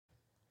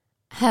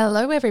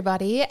Hello,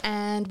 everybody,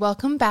 and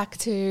welcome back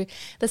to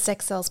the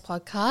Sex Cells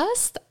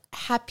podcast.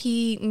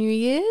 Happy New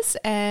Year's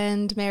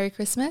and Merry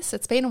Christmas.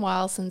 It's been a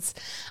while since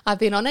I've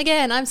been on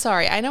again. I'm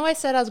sorry. I know I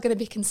said I was going to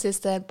be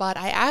consistent, but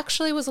I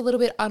actually was a little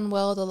bit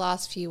unwell the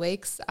last few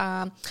weeks.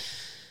 More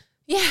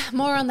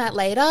on that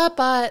later,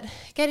 but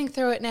getting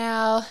through it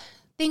now.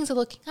 Things are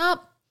looking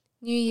up.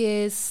 New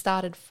Year's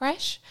started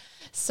fresh.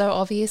 So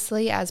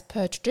obviously, as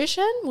per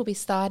tradition, we'll be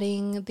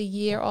starting the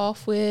year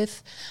off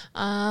with,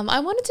 I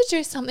wanted to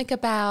do something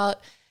about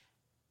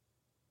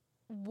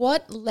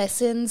what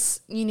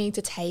lessons you need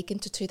to take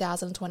into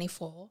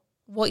 2024,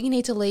 what you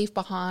need to leave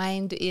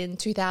behind in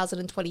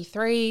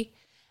 2023,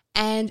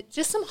 and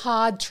just some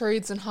hard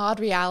truths and hard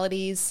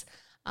realities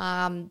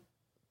that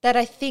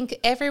I think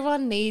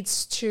everyone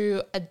needs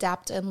to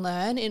adapt and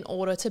learn in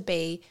order to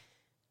be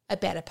a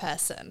better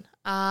person.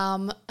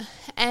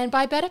 And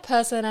by better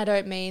person, I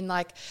don't mean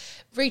like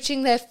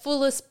reaching their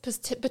fullest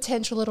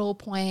potential at all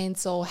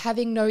points or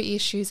having no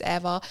issues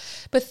ever,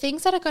 but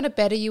things that are going to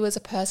better you as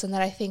a person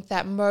that I think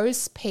that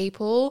most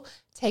people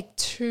take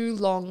too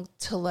long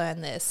to learn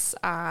this.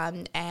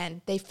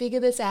 And they figure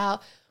this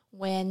out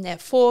when they're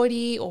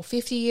 40 or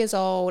 50 years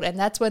old, and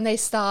that's when they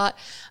start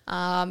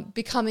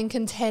becoming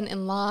content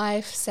in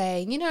life,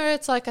 saying,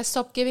 it's like I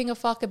stopped giving a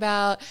fuck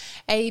about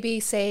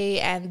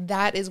ABC, and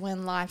that is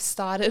when life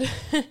started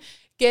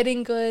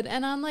getting good.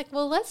 And I'm like,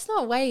 well, let's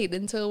not wait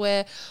until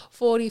we're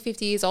 40,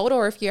 50 years old,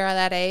 or if you're at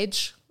that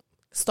age,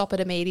 stop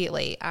it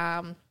immediately.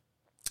 And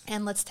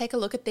let's take a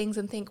look at things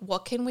and think,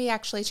 what can we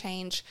actually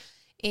change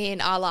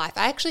in our life?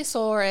 I actually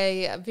saw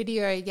a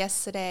video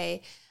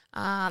yesterday.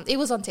 It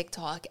was on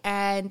TikTok,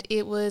 and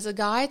it was a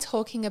guy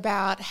talking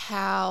about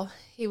how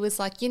he was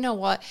like, you know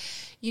what,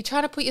 you try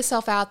to put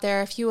yourself out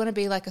there if you want to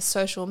be like a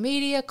social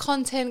media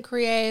content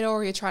creator,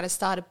 or you're trying to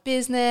start a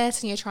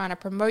business and you're trying to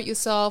promote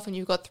yourself and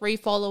you've got 3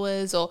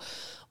 followers or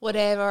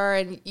whatever,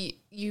 and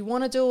you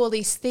want to do all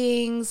these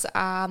things.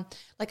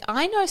 Like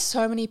I know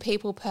so many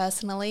people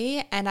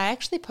personally, and I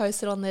actually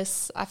posted on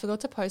this, I forgot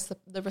to post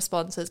the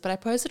responses, but I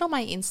posted on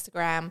my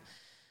Instagram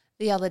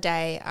the other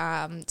day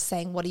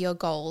saying, what are your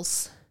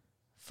goals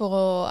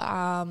for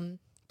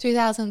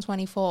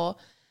 2024?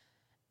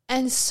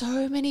 And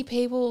so many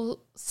people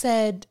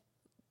said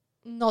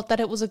not that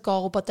it was a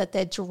goal, but that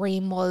their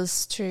dream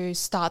was to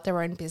start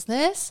their own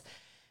business.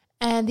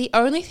 And the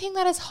only thing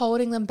that is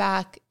holding them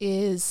back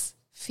is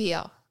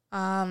fear.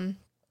 And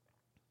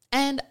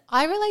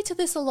I relate to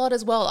this a lot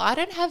as well. I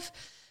don't have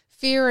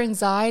fear or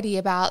anxiety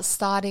about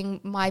starting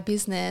my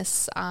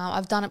business.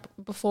 I've done it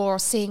before,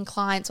 seeing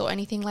clients or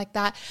anything like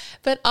that.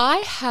 But I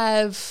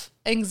have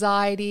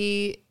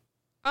anxiety.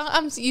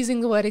 I'm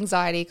using the word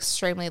anxiety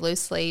extremely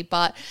loosely,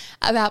 but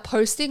about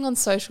posting on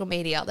social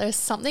media. There's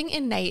something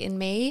innate in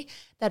me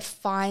that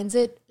finds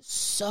it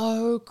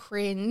so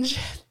cringe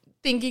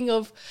thinking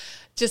of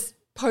just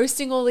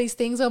posting all these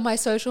things on my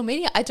social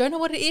media. I don't know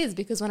what it is,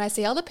 because when I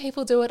see other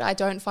people do it, I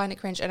don't find it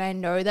cringe. And I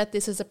know that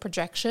this is a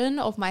projection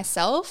of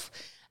myself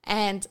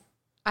and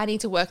I need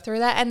to work through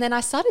that. And then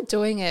I started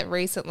doing it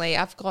recently.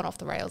 I've gone off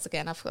the rails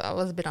again. I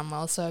was a bit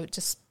unwell, so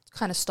just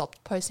kind of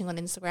stopped posting on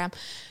Instagram.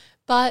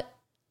 But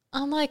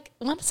I'm like,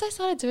 once I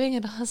started doing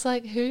it, I was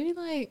like,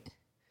 who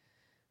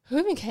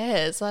even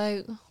cares?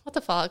 Like, what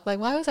the fuck? Like,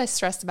 why was I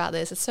stressed about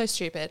this? It's so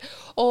stupid.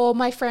 Or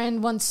my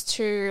friend wants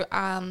to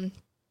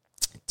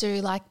do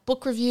like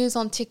book reviews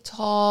on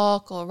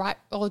TikTok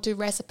or do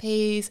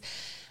recipes.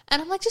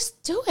 And I'm like,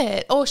 just do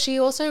it. Or she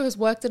also has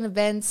worked in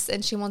events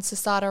and she wants to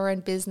start her own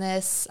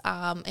business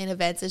in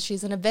events, and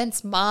she's an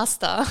events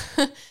master.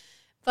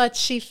 But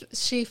she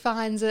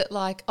finds it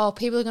like, oh,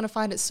 people are going to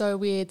find it so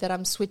weird that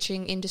I'm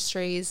switching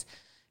industries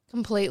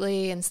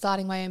completely and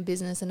starting my own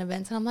business and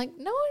events. And I'm like,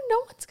 no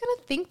one's going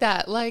to think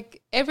that.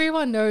 Like,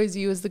 everyone knows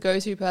you as the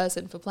go-to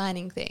person for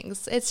planning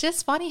things. It's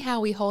just funny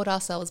how we hold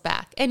ourselves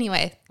back.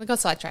 Anyway, we got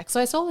sidetracked.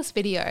 So I saw this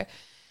video,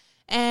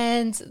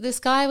 and this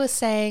guy was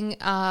saying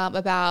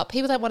about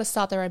people that want to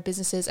start their own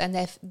businesses and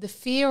the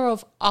fear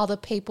of other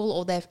people,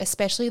 or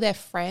especially their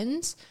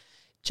friends,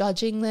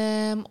 judging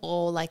them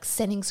or like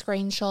sending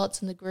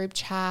screenshots in the group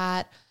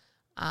chat,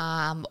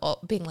 or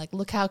being like,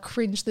 look how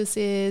cringe this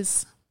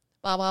is,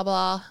 blah, blah,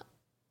 blah.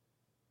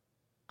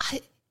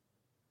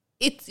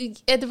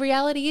 The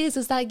reality is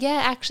that,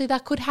 yeah, actually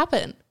that could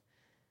happen.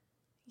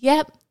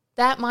 Yep,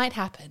 that might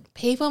happen.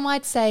 People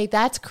might say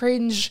that's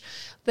cringe.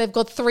 They've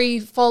got 3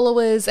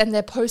 followers and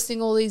they're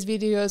posting all these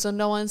videos and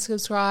no one's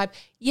subscribed.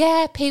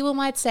 Yeah, people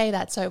might say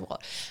that. So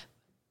what?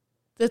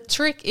 The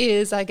trick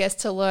is, I guess,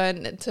 to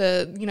learn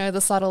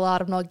the subtle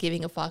art of not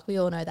giving a fuck. We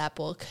all know that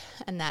book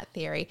and that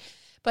theory.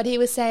 But he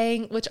was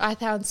saying, which I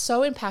found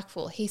so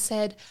impactful, he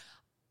said,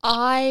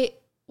 I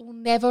will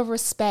never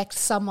respect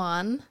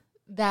someone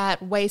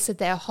that wasted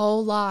their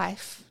whole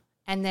life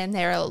and then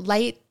they're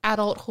late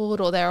adulthood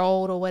or they're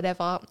old or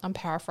whatever. I'm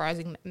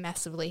paraphrasing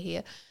massively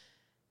here.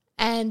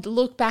 And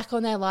look back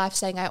on their life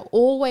saying, I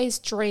always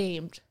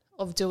dreamed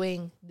of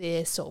doing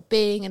this or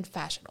being in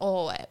fashion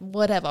or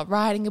whatever,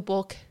 writing a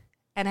book,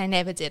 and I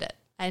never did it.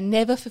 I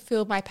never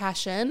fulfilled my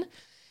passion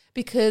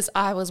because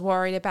I was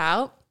worried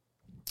about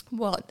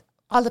what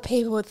other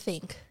people would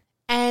think.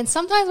 And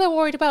sometimes we're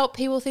worried about what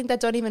people think that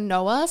don't even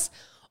know us,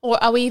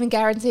 or are we even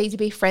guaranteed to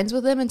be friends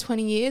with them in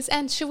 20 years?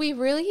 And should we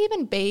really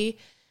even be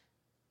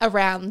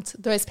around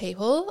those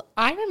people?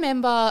 I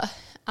remember,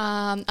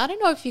 I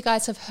don't know if you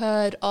guys have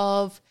heard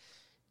of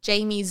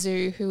Jamie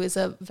Zhu, who is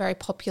a very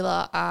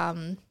popular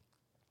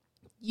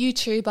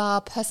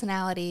YouTuber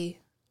personality.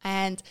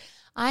 And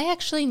I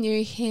actually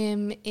knew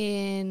him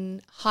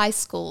in high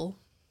school,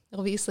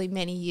 obviously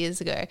many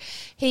years ago.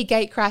 He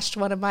gate crashed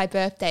one of my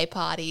birthday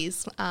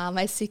parties,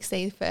 my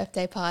 16th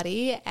birthday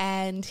party,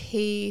 and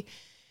he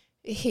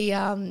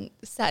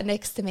sat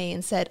next to me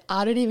and said,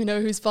 I don't even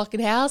know whose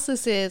fucking house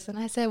this is. And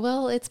I said,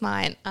 well, it's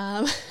mine.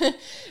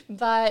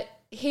 But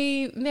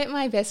he met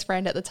my best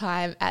friend at the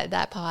time at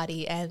that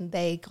party, and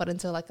they got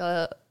into like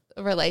a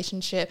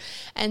relationship.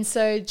 And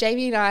so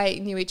Jamie and I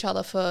knew each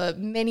other for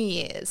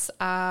many years.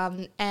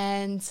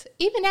 And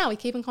even now we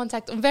keep in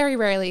contact very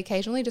rarely,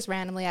 occasionally, just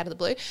randomly out of the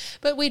blue.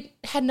 But we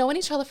had known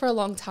each other for a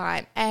long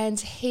time. And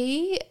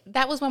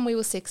that was when we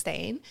were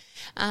 16.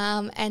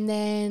 And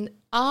then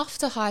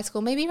after high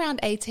school, maybe around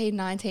 18,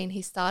 19,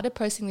 he started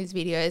posting these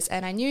videos,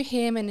 and I knew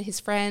him and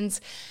his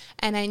friends,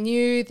 and I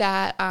knew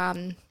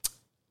that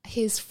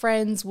his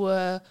friends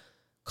were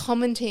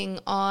commenting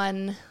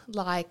on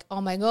like,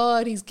 oh my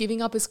God, he's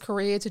giving up his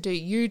career to do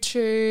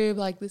YouTube,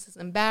 like this is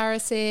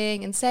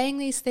embarrassing, and saying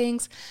these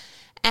things.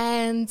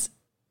 And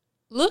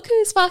look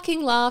who's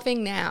fucking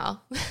laughing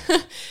now.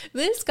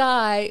 This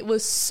guy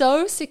was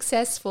so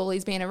successful.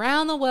 He's been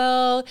around the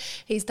world.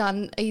 He's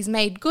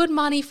made good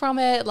money from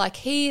it. Like,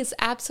 he is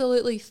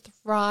absolutely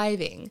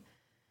thriving.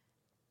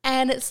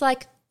 And it's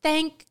like,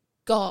 thank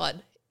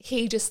God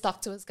he just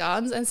stuck to his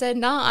guns and said,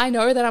 nah, I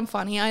know that I'm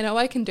funny. I know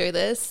I can do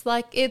this.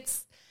 Like,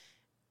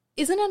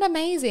 isn't it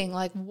amazing,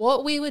 like,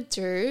 what we would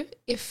do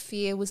if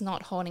fear was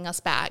not holding us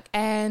back?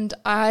 And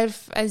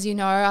as you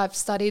know, I've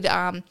studied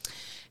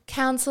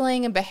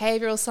counseling and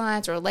behavioral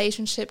science,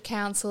 relationship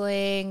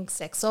counseling,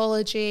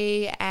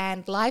 sexology,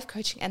 and life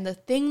coaching. And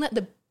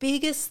the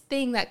biggest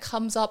thing that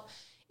comes up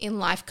in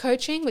life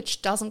coaching,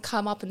 which doesn't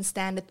come up in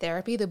standard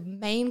therapy, the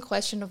main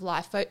question of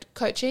life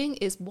coaching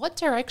is, what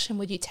direction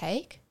would you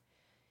take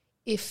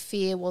if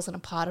fear wasn't a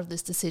part of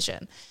this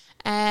decision?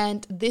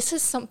 And this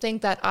is something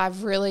that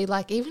I've really,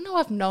 like, even though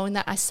I've known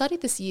that, I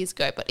studied this years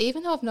ago, but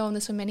even though I've known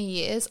this for many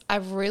years,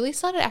 I've really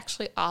started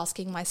actually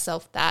asking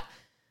myself that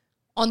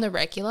on the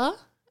regular.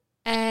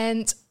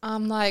 And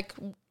I'm like,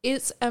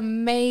 it's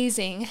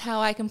amazing how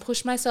I can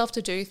push myself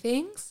to do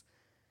things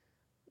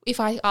if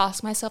I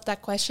ask myself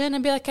that question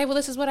and be like, okay, well,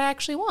 this is what I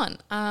actually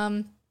want.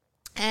 And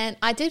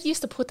I did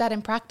used to put that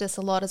in practice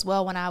a lot as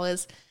well when I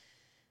was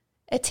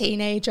a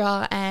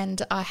teenager,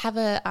 and I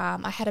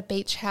had a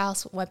beach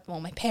house. Well,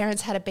 my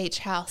parents had a beach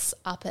house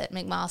up at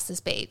McMaster's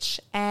Beach,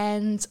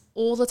 and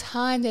all the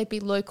time there'd be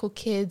local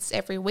kids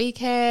every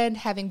weekend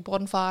having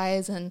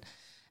bonfires and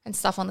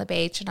stuff on the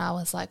beach. And I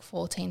was like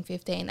 14,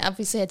 15.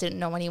 Obviously I didn't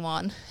know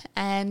anyone,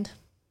 and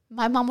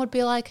my mum would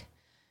be like,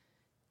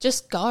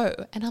 just go.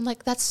 And I'm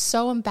like, that's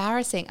so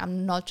embarrassing.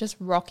 I'm not just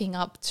rocking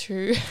up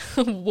to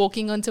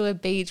walking onto a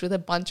beach with a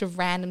bunch of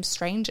random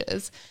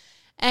strangers.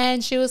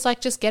 And she was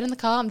like, just get in the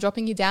car. I'm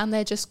dropping you down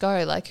there. Just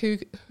go. Like,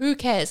 who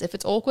cares? If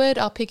it's awkward,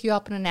 I'll pick you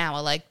up in an hour.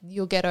 Like,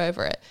 you'll get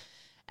over it.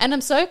 And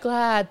I'm so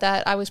glad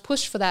that I was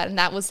pushed for that. And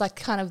that was like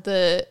kind of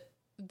the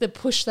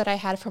push that I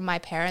had from my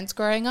parents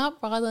growing up,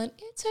 rather than,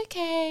 it's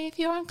okay if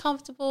you're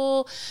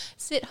uncomfortable,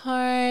 sit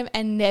home,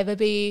 and never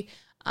be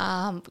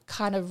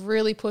kind of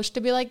really pushed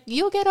to be like,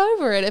 you'll get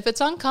over it. If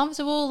it's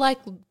uncomfortable, like,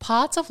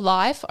 parts of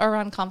life are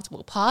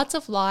uncomfortable. Parts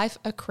of life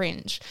are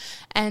cringe.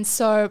 And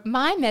so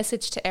my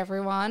message to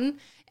everyone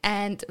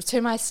and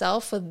to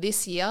myself for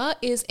this year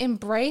is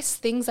embrace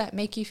things that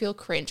make you feel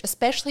cringe,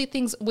 especially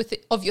things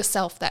of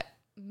yourself that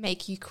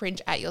make you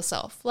cringe at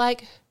yourself.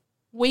 Like,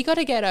 we got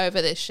to get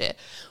over this shit.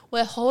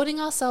 We're holding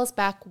ourselves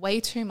back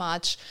way too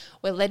much.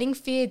 We're letting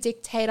fear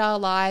dictate our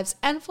lives.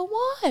 And for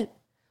what?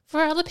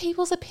 For other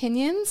people's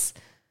opinions?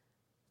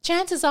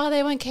 Chances are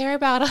they won't care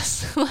about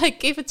us.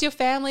 Like, if it's your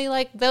family,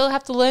 like, they'll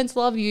have to learn to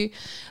love you.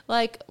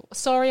 Like,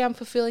 sorry, I'm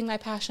fulfilling my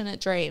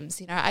passionate dreams.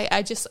 You know,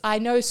 I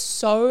know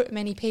so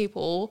many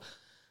people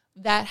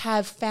that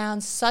have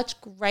found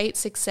such great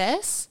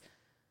success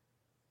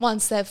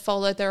once they've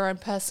followed their own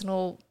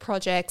personal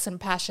projects and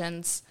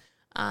passions,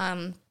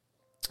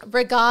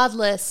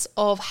 regardless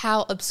of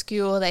how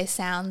obscure they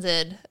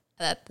sounded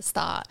at the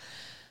start.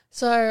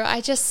 So I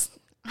just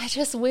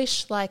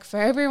wish, like, for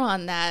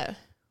everyone that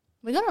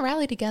we're going to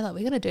rally together.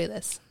 We're going to do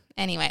this.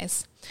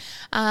 Anyways,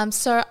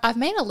 so I've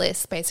made a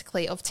list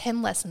basically of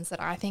 10 lessons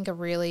that I think are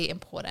really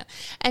important.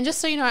 And just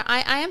so you know,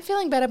 I am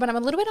feeling better, but I'm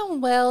a little bit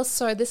unwell,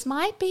 so this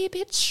might be a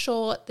bit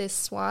short,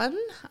 this one.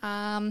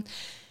 And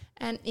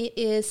it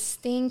is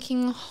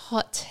stinking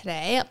hot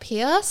today up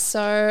here,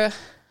 so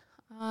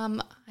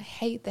I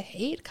hate the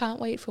heat. Can't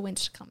wait for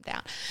winter to come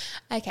down.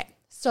 Okay,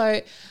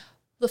 so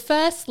the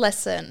first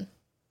lesson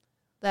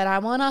that I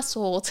want us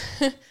all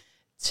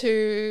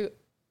to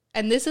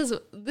and this is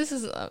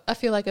I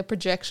feel like a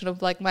projection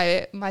of like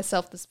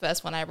myself. This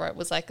first one I wrote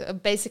was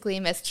like basically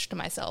a message to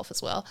myself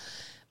as well.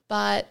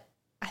 But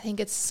I think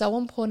it's so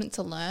important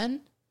to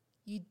learn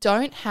you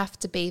don't have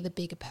to be the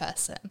bigger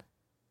person.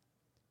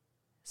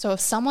 So if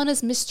someone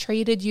has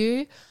mistreated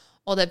you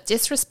or they've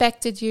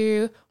disrespected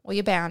you or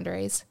your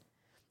boundaries,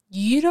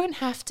 you don't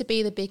have to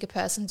be the bigger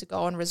person to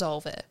go and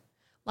resolve it.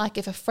 Like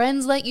if a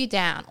friend's let you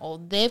down or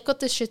they've got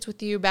the shits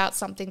with you about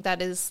something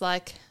that is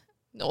like,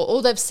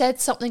 or they've said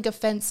something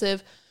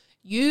offensive,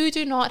 you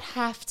do not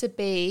have to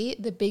be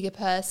the bigger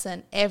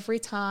person every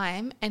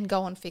time and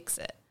go and fix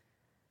it.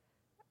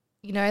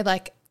 You know,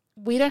 like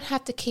we don't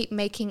have to keep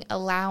making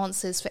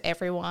allowances for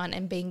everyone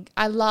and being,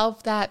 I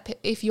love that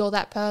if you're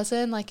that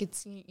person, like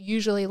it's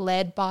usually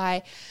led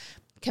by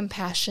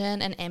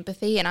compassion and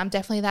empathy, and I'm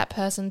definitely that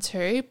person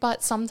too,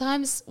 but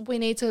sometimes we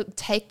need to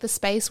take the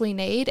space we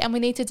need and we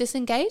need to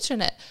disengage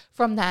in it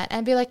from that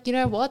and be like, you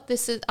know what,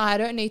 I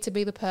don't need to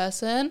be the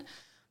person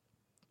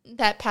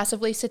that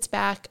passively sits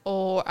back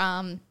or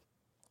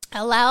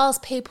allows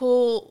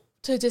people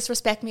to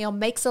disrespect me or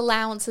makes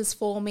allowances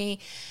for me,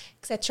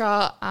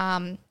 etc.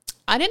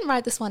 I didn't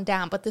write this one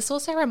down, but this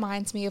also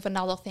reminds me of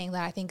another thing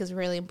that I think is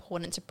really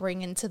important to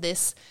bring into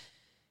this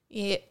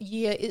year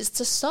is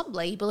to stop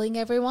labeling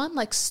everyone.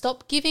 Like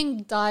stop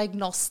giving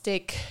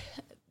diagnostic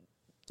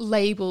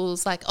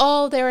labels like,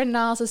 oh, they're a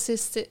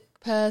narcissistic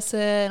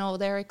person or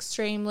they're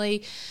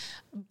extremely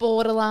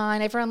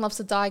borderline. Everyone loves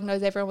to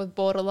diagnose everyone with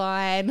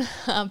borderline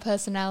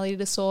personality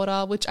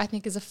disorder, which I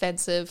think is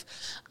offensive,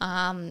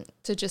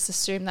 to just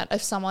assume that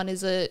if someone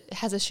has a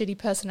shitty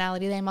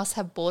personality, they must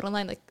have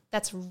borderline. Like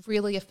that's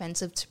really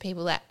offensive to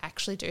people that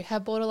actually do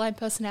have borderline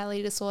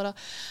personality disorder.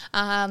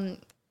 And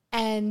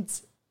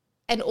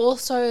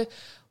also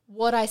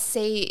what I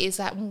see is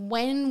that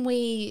when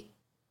we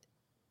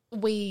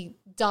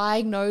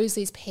diagnose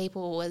these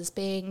people as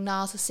being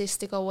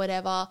narcissistic or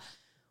whatever,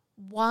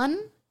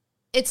 one,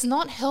 it's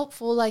not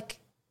helpful like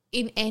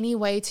in any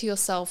way to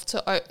yourself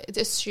to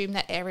assume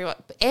that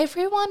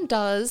everyone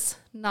does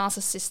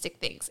narcissistic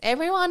things.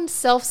 Everyone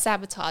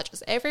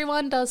self-sabotages.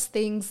 Everyone does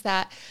things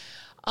that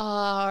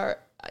are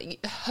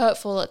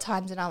hurtful at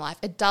times in our life.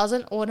 It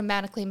doesn't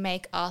automatically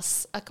make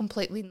us a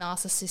completely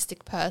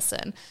narcissistic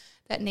person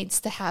that needs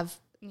to have,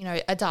 you know,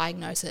 a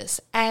diagnosis.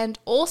 And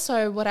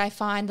also what I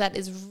find that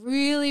is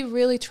really,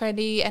 really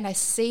trendy, and I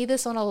see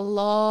this on a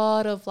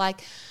lot of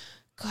like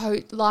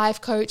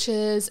life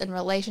coaches and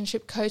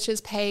relationship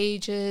coaches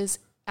pages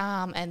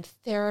and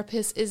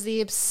therapists, is the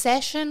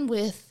obsession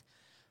with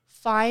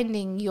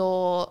finding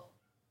your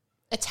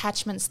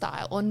attachment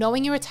style or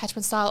knowing your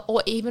attachment style,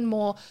 or even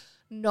more,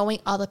 knowing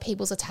other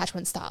people's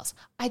attachment styles.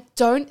 I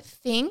don't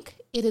think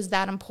it is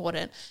that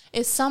important.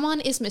 If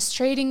someone is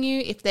mistreating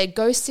you, if they're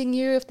ghosting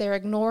you, if they're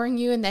ignoring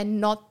you and they're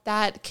not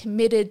that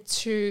committed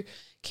to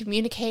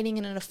communicating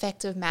in an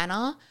effective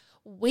manner,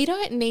 we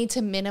don't need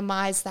to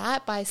minimize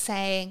that by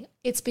saying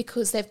it's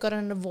because they've got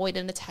an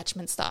avoidant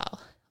attachment style,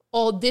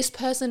 or this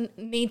person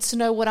needs to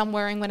know what I'm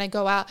wearing when I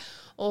go out,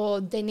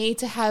 or they need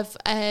to have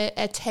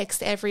a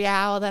text every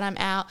hour that I'm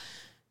out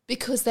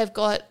because they've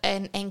got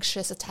an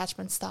anxious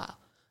attachment style.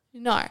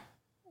 No,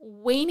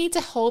 we need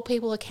to hold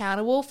people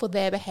accountable for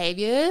their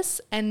behaviors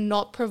and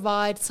not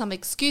provide some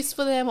excuse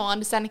for them or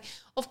understanding.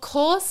 Of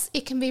course,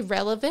 it can be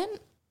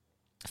relevant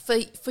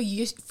for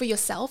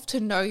yourself to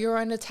know your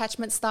own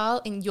attachment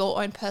style in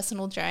your own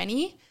personal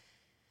journey,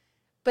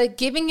 but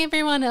giving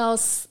everyone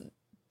else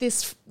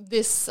this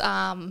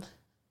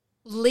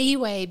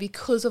leeway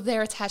because of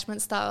their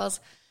attachment styles,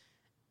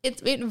 it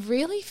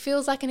really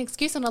feels like an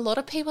excuse. And a lot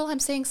of people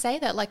I'm seeing say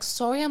that, like,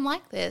 sorry, I'm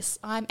like this,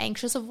 I'm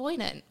anxious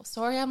avoidant, or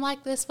sorry, I'm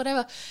like this,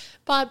 whatever.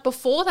 But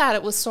before that,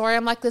 it was sorry,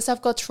 I'm like this,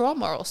 I've got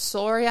trauma, or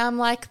sorry, I'm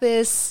like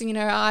this, you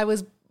know, I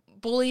was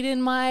bullied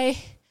in my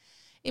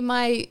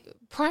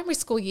primary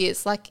school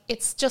years. Like,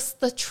 it's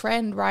just the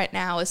trend right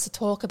now is to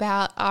talk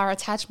about our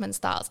attachment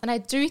styles. And I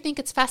do think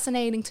it's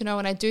fascinating to know,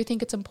 and I do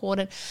think it's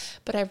important,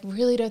 but I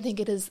really don't think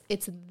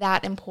it's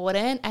that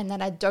important, and that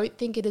I don't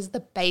think it is the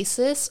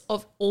basis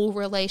of all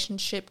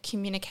relationship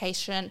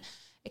communication,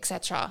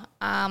 etc.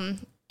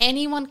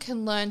 Anyone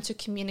can learn to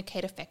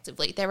communicate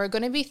effectively. There are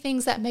going to be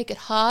things that make it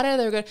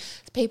harder.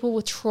 People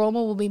with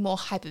trauma will be more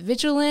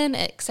hypervigilant,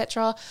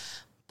 etc.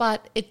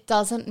 But it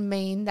doesn't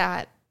mean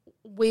that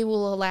we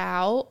will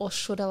allow or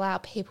should allow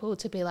people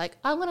to be like,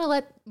 I'm going to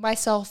let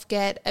myself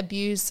get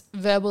abused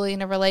verbally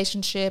in a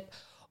relationship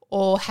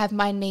or have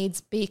my needs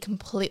be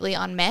completely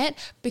unmet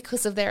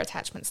because of their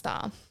attachment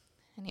style.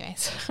 Anyway,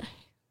 sorry,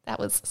 that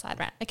was a side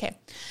rant. Okay,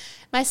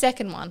 my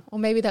second one, or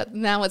maybe that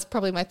now it's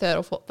probably my third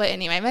or fourth, but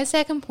anyway, my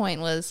second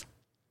point was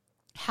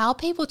how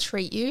people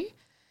treat you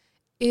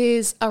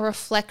is a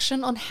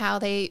reflection on how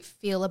they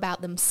feel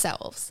about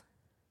themselves.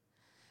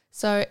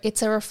 So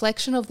it's a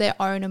reflection of their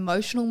own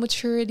emotional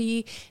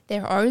maturity,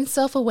 their own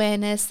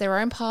self-awareness, their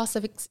own past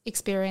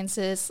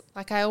experiences.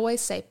 Like I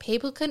always say,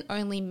 people can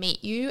only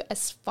meet you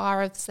as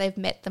far as they've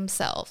met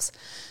themselves.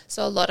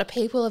 So a lot of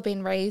people have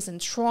been raised in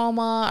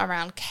trauma,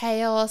 around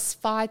chaos,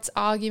 fights,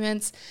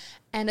 arguments,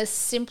 and are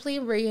simply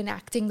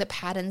reenacting the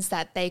patterns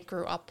that they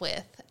grew up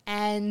with.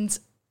 And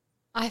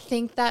I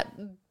think that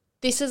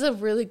this is a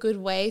really good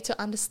way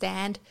to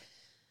understand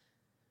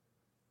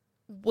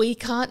we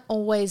can't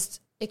always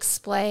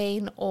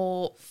explain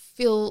or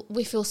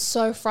we feel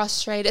so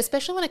frustrated,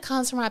 especially when it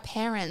comes from our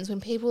parents,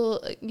 when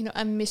people,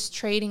 are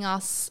mistreating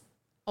us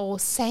or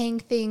saying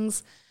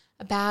things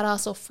about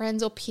us or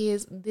friends or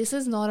peers. This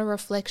is not a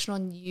reflection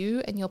on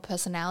you and your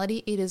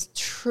personality. It is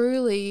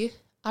truly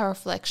a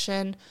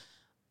reflection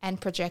and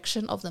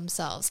projection of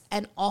themselves.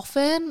 And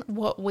often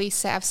what we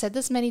say, I've said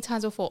this many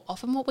times before,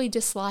 often what we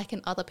dislike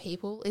in other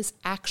people is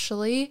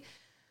actually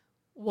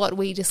what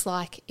we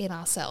dislike in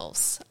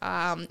ourselves.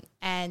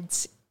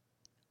 And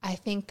I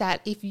think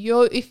that if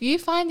you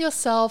find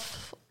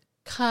yourself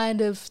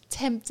kind of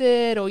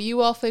tempted or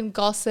you often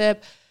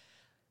gossip,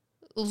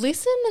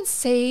 listen and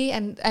see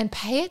and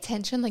pay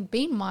attention, like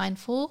be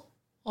mindful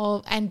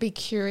of and be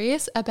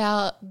curious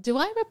about, do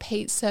I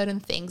repeat certain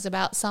things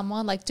about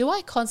someone? Like, do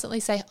I constantly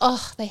say,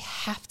 oh, they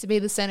have to be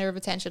the center of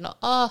attention, or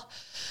oh,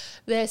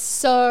 they're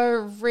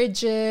so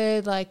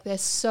rigid, like they're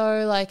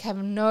so like have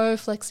no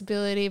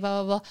flexibility,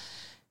 blah, blah, blah.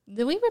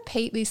 Do we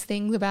repeat these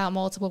things about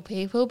multiple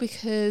people?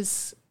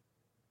 Because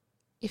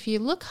if you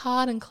look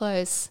hard and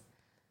close,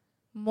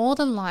 more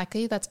than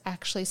likely that's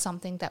actually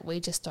something that we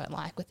just don't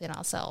like within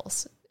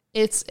ourselves.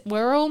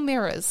 We're all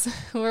mirrors.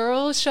 We're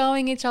all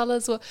showing each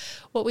other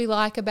what we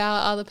like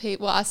about other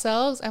people,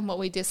 ourselves, and what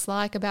we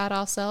dislike about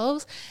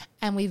ourselves,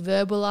 and we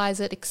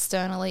verbalize it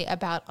externally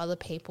about other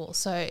people.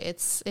 So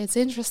it's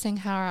interesting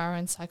how our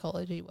own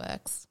psychology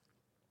works.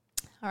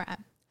 All right.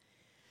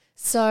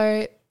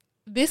 So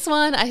this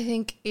one I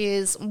think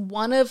is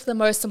one of the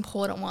most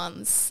important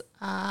ones.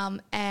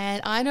 And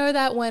I know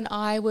that when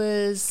I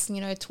was,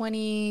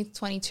 20,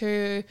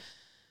 22,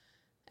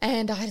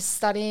 and I was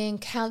studying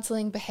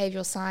counseling,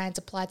 behavioral science,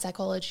 applied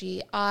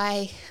psychology,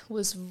 I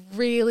was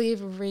really,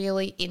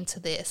 really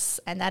into this,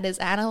 and that is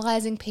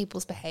analyzing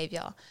people's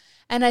behavior.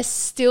 And I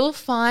still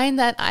find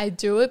that I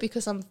do it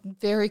because I'm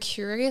very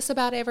curious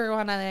about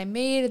everyone that I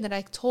meet and that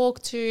I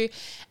talk to,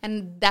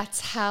 and that's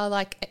how,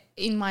 like,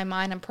 in my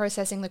mind, I'm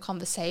processing the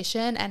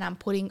conversation, and I'm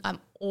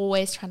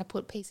always trying to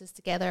put pieces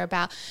together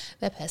about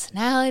their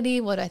personality,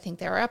 what I think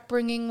their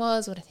upbringing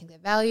was, what I think their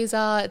values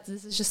are.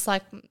 This is just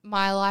like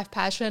my life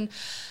passion.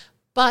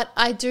 But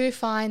I do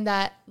find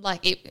that,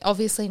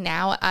 obviously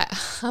now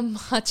I'm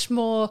much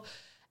more,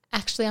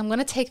 actually, I'm going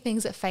to take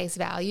things at face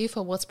value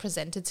for what's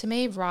presented to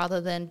me rather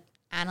than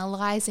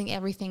analyzing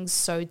everything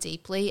so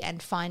deeply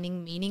and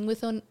finding meaning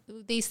within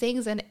these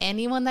things. And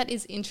anyone that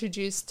is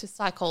introduced to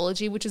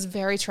psychology, which is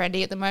very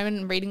trendy at the moment,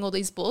 and reading all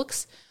these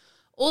books,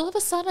 all of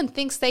a sudden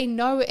thinks they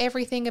know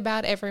everything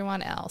about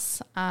everyone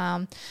else.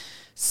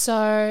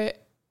 So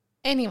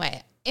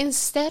anyway,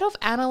 instead of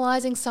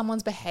analyzing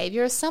someone's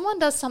behavior, if someone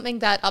does something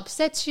that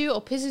upsets you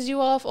or pisses you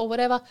off or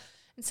whatever,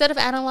 instead of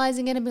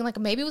analyzing it and being like,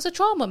 maybe it was a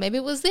trauma, maybe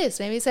it was this,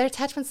 maybe it's their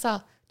attachment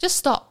style, just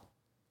stop.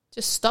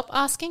 Just stop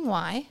asking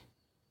why.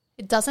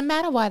 It doesn't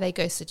matter why they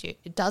ghosted you.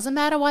 It doesn't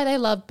matter why they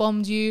love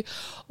bombed you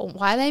or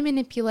why they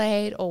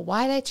manipulate or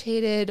why they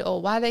cheated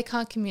or why they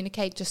can't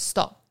communicate. Just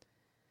stop.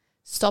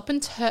 Stop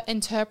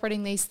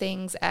interpreting these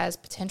things as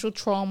potential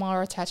trauma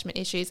or attachment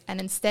issues, and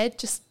instead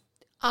just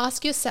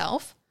ask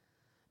yourself,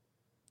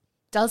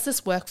 does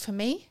this work for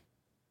me?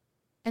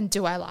 And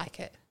do I like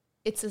it?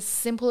 It's as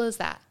simple as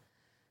that.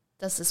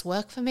 Does this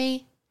work for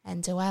me?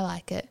 And do I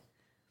like it?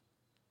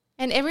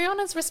 And everyone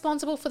is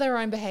responsible for their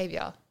own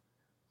behavior.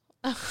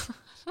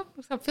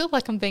 I feel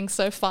like I'm being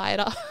so fired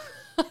up.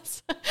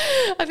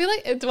 I feel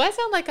like, do I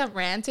sound like I'm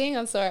ranting?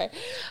 I'm sorry.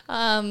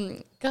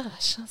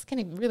 Gosh, I was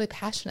getting really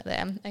passionate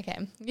there.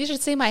 Okay, you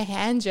should see my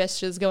hand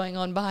gestures going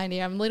on behind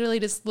here. I'm literally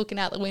just looking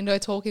out the window,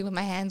 talking with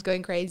my hands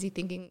going crazy,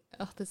 thinking,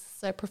 oh, this is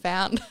so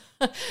profound.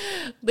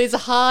 These are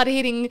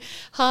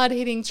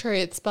hard-hitting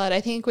truths, but I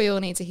think we all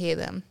need to hear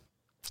them.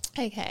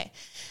 Okay,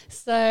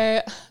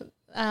 so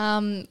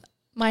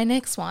my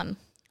next one,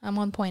 I'm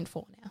on point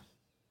 4 now.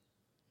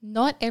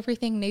 Not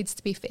everything needs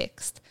to be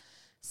fixed.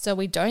 So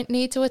we don't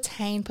need to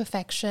attain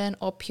perfection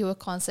or pure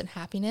constant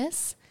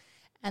happiness.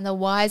 And the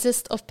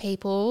wisest of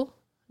people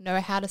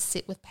know how to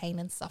sit with pain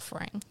and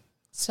suffering.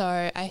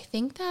 So I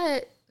think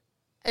that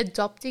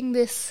adopting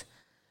this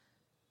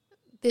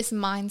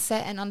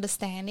mindset and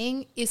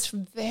understanding is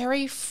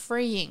very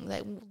freeing.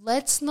 Like,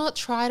 let's not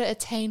try to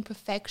attain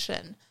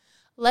perfection.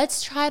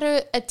 Let's try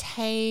to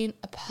attain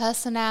a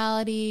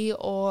personality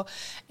or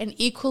an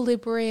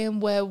equilibrium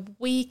where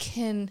we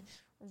can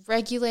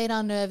regulate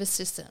our nervous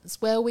systems,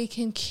 where we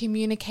can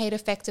communicate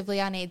effectively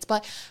our needs.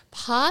 But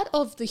part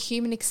of the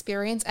human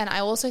experience, and I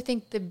also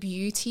think the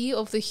beauty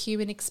of the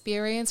human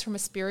experience from a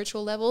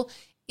spiritual level,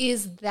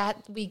 is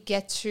that we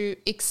get to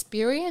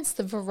experience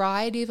the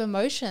variety of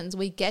emotions.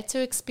 We get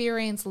to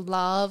experience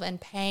love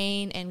and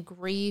pain and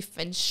grief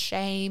and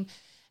shame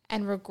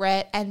and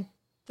regret, and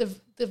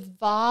the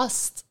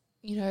vast,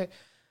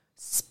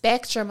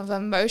 spectrum of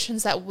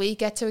emotions that we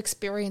get to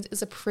experience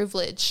is a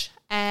privilege.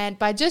 And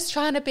by just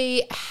trying to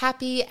be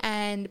happy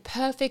and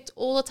perfect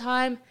all the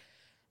time,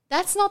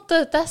 that's not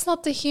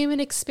the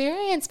human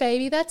experience,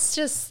 baby. That's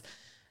just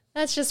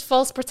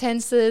false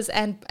pretenses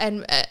and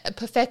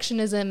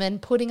perfectionism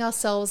and putting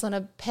ourselves on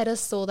a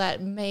pedestal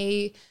that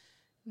may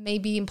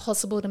be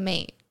impossible to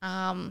meet.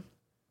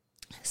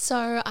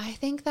 So I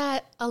think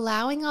that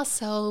allowing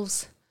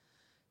ourselves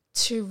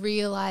to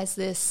realize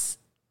this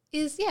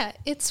is,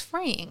 it's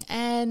freeing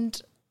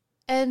and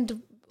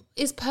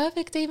is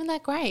perfect even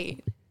that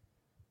great?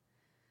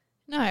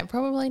 No,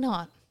 probably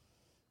not.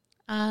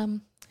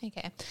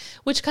 Okay.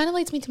 Which kind of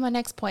leads me to my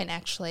next point,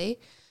 actually.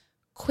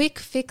 Quick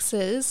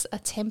fixes are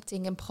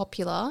tempting and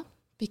popular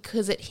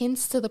because it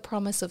hints to the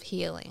promise of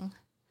healing.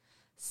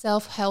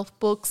 Self-help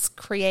books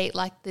create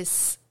like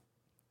this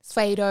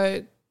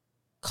pseudo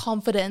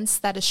confidence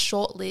that is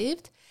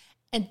short-lived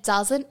and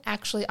doesn't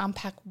actually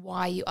unpack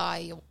why you are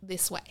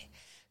this way.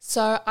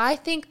 So I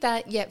think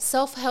that,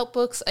 self-help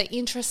books are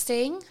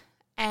interesting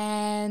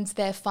and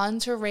they're fun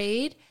to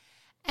read,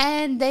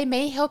 and they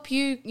may help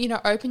you,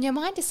 open your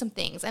mind to some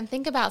things and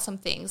think about some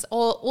things.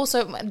 Or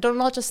also,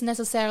 not just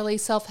necessarily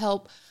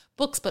self-help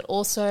books, but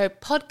also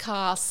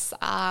podcasts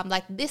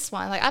like this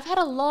one. Like I've had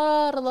a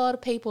lot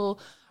of people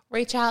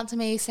reach out to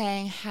me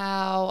saying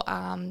how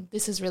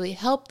this has really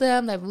helped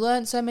them. They've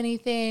learned so many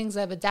things.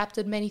 They've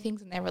adapted many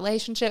things in their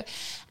relationship.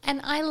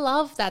 And I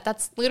love that.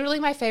 That's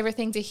literally my favorite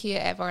thing to hear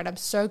ever. And I'm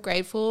so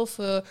grateful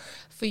for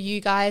you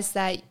guys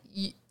that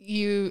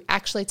you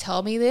actually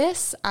tell me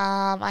this.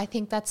 I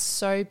think that's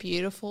so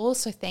beautiful.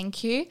 So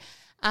thank you.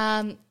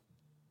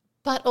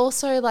 But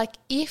also, like,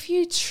 if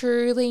you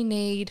truly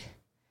need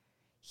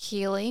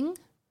healing,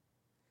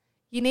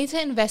 you need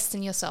to invest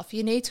in yourself.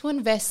 You need to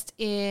invest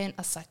in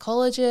a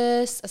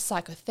psychologist, a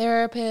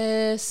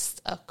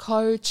psychotherapist, a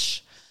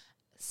coach,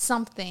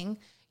 something.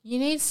 You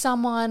need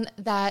someone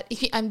that,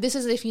 this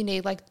is if you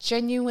need like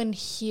genuine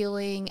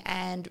healing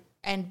and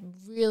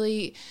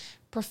really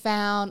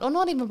profound, or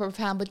not even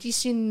profound, but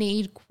just you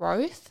need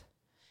growth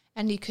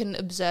and you can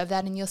observe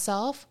that in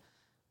yourself.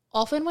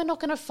 Often we're not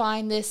going to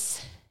find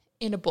this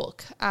in a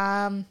book.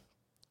 And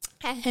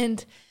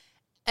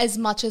as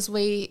much as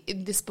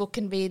this book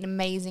can be an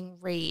amazing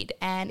read,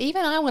 and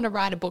even I want to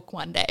write a book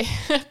one day,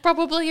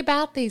 probably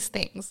about these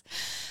things.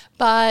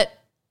 But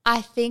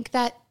I think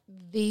that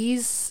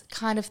these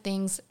kind of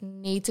things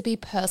need to be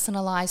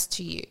personalized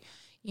to you.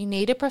 You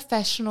need a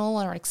professional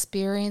or an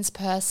experienced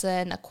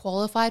person, a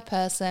qualified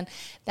person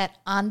that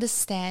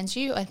understands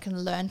you and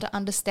can learn to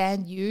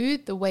understand you,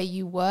 the way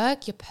you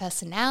work, your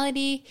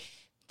personality,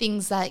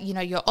 things that,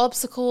 your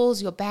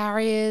obstacles, your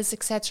barriers,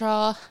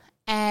 etc.,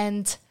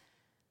 and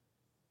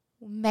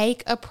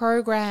make a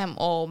program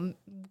or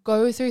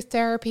go through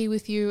therapy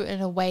with you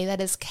in a way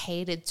that is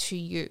catered to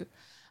you.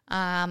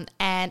 And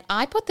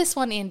I put this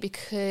one in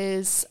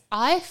because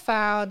I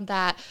find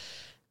that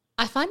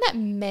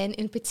men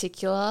in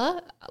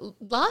particular,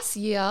 last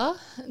year,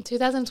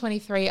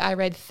 2023, I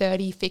read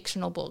 30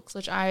 fictional books,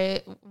 which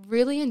I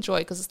really enjoyed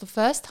because it's the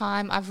first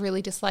time I've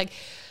really just like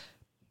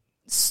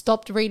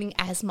stopped reading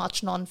as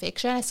much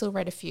nonfiction. I still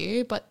read a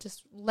few, but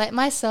just let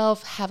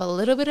myself have a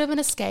little bit of an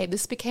escape.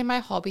 This became my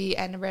hobby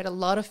and I read a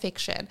lot of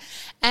fiction.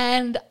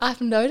 And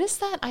I've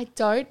noticed that I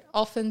don't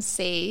often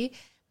see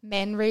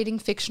men reading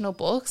fictional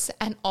books,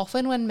 and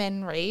often when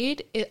men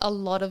read, a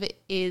lot of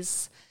it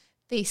is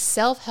these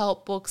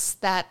self-help books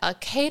that are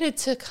catered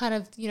to kind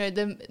of,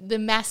 the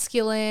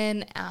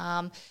masculine.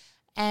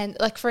 And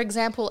like, for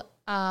example,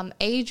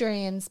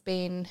 Adrian's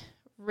been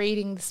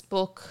reading this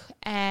book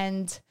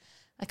and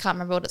I can't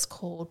remember what it's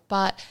called,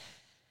 but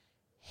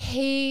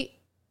he's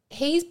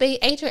been,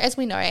 as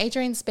we know,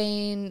 Adrian's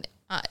been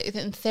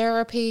in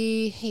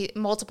therapy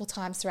multiple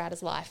times throughout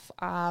his life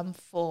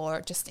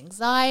for just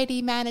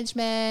anxiety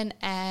management.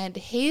 And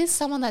he's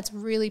someone that's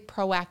really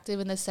proactive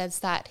in the sense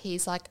that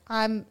he's like,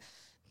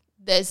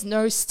 there's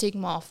no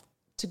stigma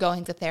to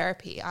going to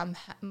therapy. I'm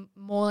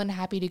more than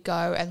happy to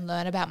go and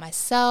learn about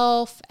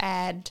myself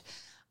and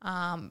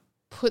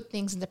put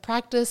things into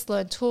practice,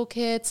 learn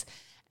toolkits.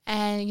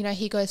 And,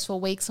 he goes for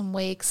weeks and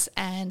weeks,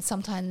 and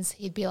sometimes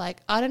he'd be like,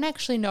 I don't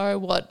actually know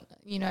what,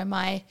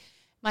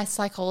 my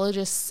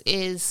psychologist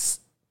is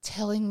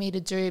telling me to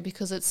do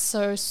because it's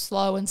so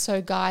slow and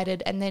so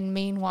guided. And then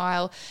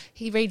meanwhile,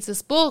 he reads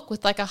this book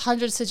with like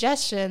 100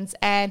 suggestions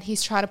and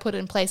he's trying to put it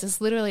in place.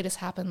 It's literally just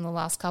happened in the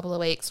last couple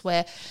of weeks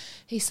where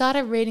he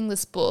started reading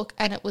this book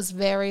and it was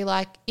very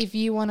like, if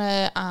you want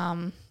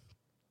to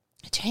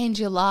change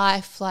your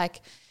life,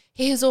 like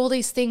here's all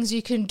these things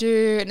you can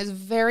do, and it's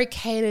very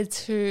catered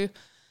to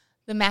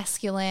the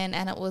masculine.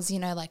 And it was,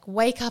 like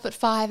wake up at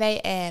 5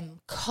 a.m.,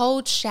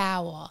 cold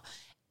shower,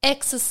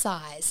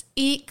 exercise,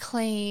 eat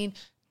clean,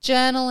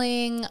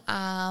 journaling,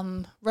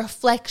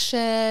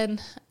 reflection,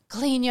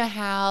 clean your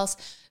house,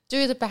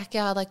 do the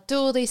backyard, like do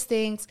all these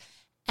things.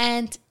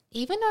 And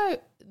even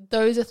though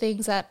those are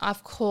things that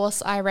of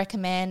course I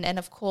recommend and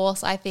of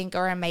course I think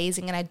are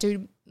amazing and I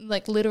do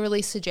like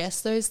literally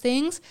suggest those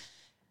things,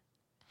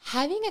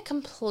 having a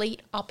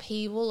complete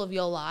upheaval of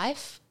your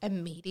life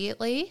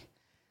immediately,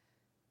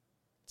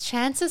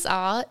 chances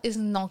are is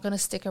not going to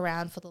stick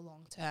around for the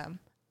long term.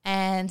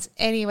 And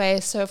anyway,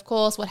 so of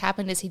course what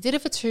happened is he did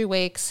it for 2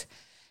 weeks.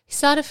 He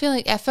started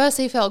feeling, at first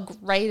he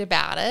felt great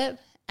about it.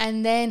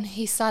 And then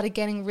he started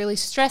getting really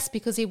stressed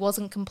because he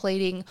wasn't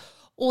completing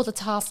all the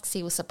tasks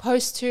he was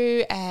supposed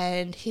to.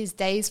 And his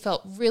days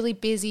felt really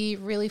busy,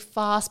 really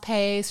fast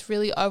paced,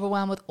 really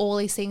overwhelmed with all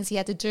these things he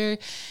had to do.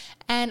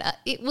 And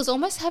it was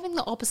almost having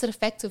the opposite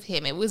effect of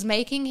him. It was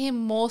making him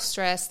more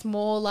stressed,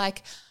 more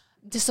like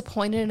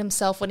disappointed in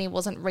himself when he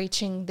wasn't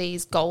reaching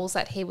these goals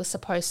that he was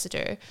supposed to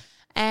do.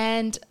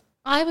 And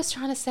I was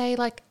trying to say,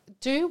 like,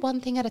 do one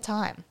thing at a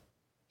time.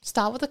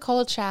 Start with the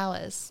cold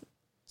showers.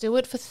 Do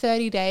it for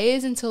 30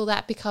 days until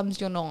that becomes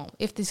your norm,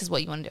 if this is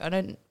what you want to do. I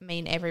don't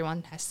mean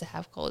everyone has to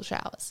have cold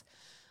showers.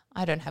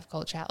 I don't have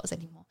cold showers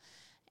anymore.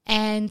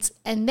 And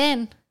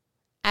then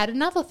add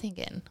another thing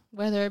in,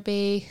 whether it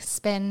be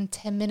spend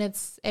 10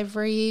 minutes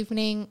every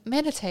evening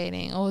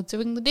meditating or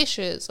doing the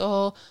dishes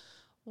or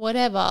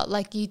whatever.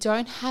 Like, you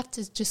don't have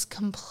to just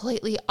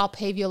completely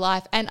upheave your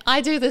life. And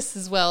I do this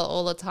as well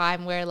all the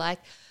time where, like,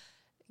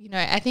 you know,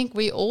 I think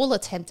we all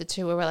attempted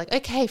to, where we're like,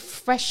 okay,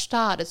 fresh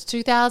start. It's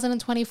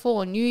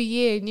 2024, new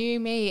year, new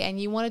me, and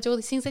you want to do all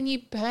these things and you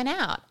burn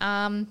out.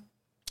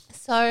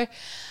 So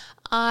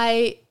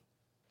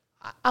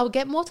I'll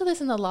get more to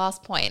this in the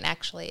last point,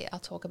 actually. I'll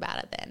talk about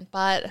it then.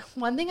 But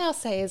one thing I'll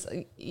say is,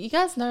 you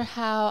guys know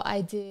how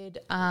I did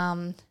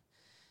a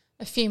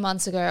few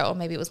months ago, or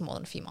maybe it was more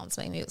than a few months,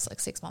 maybe it was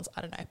like 6 months,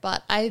 I don't know.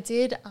 But I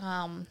did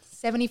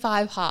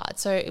 75 hard.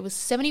 So it was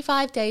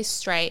 75 days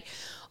straight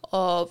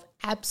of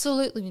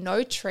absolutely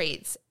no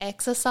treats,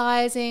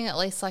 exercising at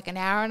least like an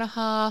hour and a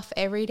half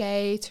every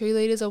day, 2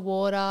 liters of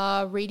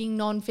water, reading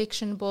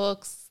nonfiction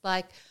books,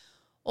 like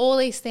all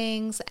these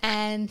things.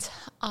 And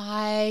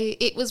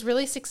it was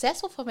really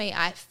successful for me.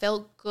 I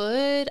felt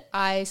good.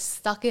 I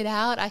stuck it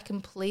out. I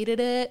completed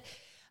it.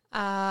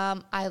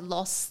 I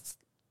lost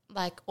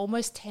like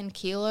almost 10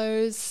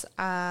 kilos.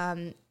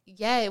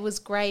 Yeah, it was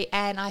great.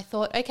 And I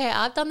thought, okay,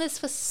 I've done this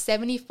for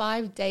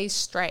 75 days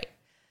straight.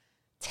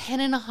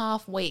 10 and a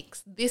half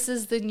weeks. This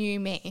is the new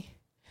me.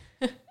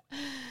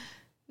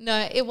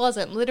 No, it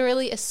wasn't.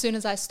 Literally, as soon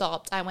as I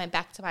stopped, I went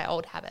back to my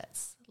old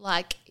habits.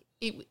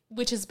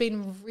 Which has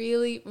been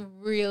really,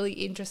 really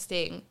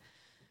interesting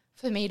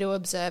for me to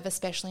observe,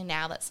 especially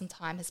now that some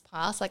time has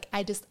passed. Like,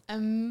 I just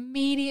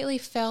immediately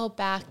fell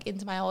back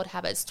into my old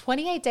habits.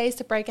 28 days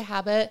to break a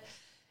habit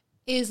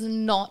is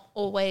not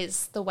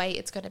always the way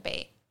it's going to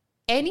be.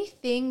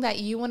 Anything that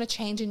you want to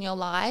change in your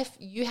life,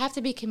 you have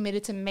to be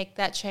committed to make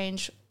that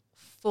change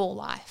for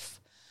life.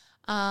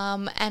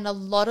 And a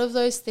lot of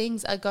those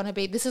things are going to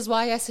be, this is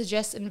why I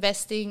suggest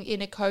investing in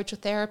a coach or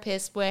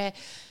therapist where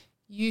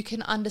you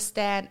can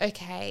understand,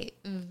 okay,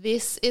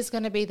 this is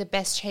going to be the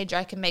best change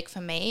I can make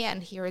for me,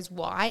 and here is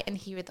why, and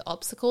here are the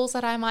obstacles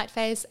that I might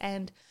face,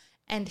 and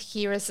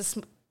here is this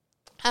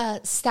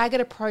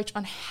staggered approach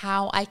on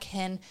how I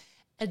can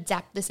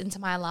adapt this into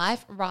my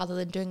life, rather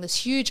than doing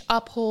this huge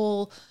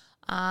uphaul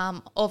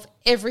of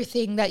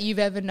everything that you've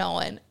ever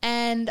known.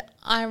 And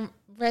I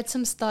read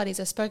some studies.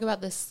 I spoke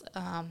about this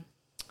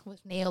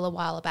with Neil a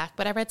while back,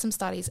 but I read some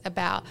studies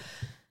about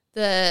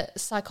the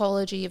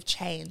psychology of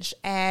change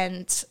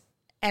and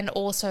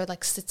also,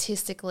 like,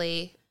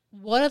 statistically,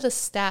 what are the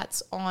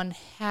stats on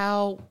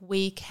how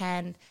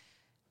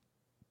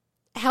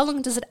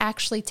long does it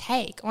actually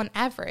take on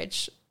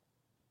average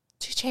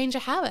to change a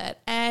habit?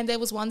 And there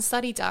was one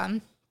study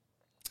done.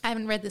 I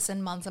haven't read this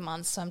in months and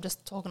months, so I'm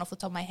just talking off the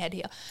top of my head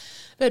here.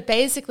 But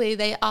basically,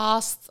 they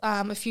asked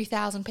a few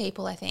thousand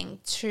people, I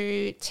think,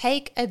 to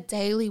take a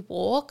daily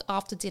walk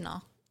after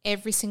dinner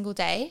every single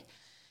day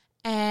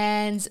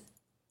and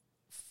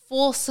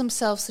force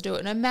themselves to do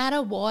it. No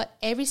matter what,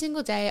 every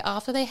single day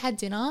after they had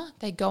dinner,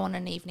 they go on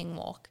an evening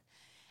walk.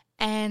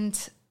 And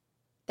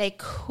they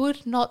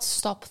could not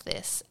stop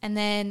this. And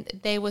then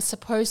they were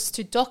supposed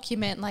to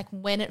document, like,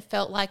 when it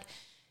felt like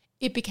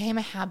it became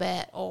a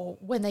habit, or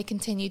when they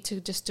continued to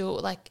just do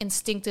it, like,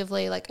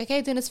 instinctively, like,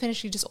 okay, dinner's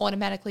finished, you just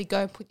automatically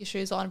go put your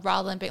shoes on,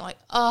 rather than being like,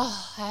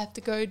 oh, I have to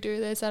go do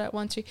this, I don't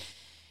want to.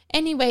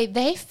 Anyway,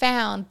 they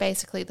found,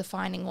 basically the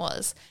finding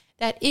was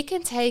that it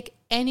can take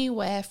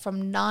anywhere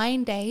from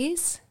 9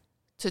 days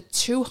to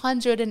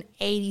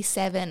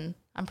 287,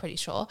 I'm pretty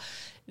sure,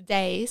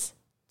 days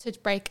to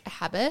break a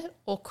habit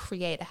or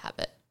create a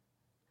habit.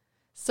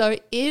 So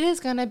it is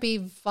going to be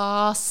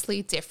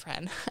vastly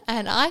different.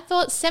 And I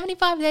thought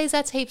 75 days,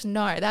 that's heaps.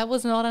 No, that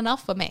was not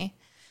enough for me.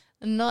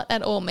 Not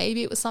at all.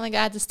 Maybe it was something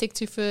I had to stick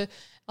to for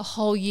a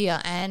whole year.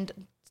 And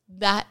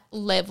that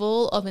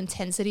level of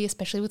intensity,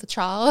 especially with a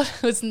child,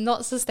 was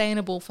not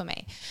sustainable for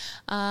me.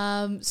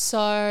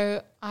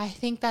 So I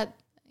think that,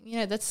 you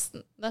know, that's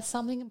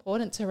something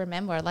important to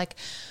remember. Like,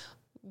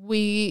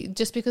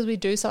 just because we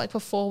do something for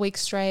 4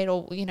 weeks straight,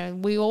 or, you know,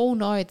 we all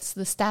know it's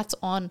the stats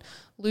on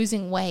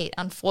losing weight,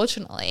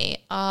 unfortunately,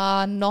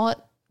 are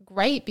not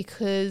great,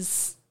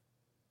 because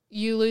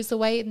you lose the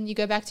weight and you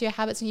go back to your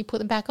habits and you put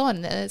them back on,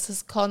 and it's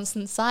this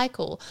constant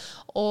cycle.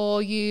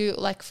 Or you,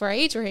 like for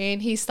Adrian,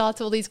 he starts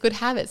all these good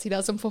habits, he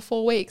does them for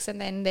 4 weeks, and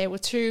then they were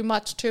too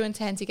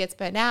intense, he gets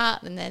burnt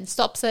out and then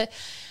stops it.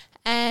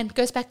 and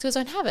goes back to his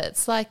own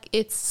habits. Like,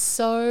 it's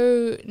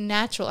so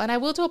natural. And I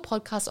will do a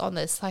podcast on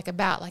this, like,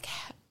 about like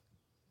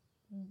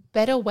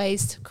better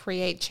ways to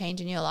create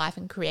change in your life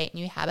and create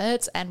new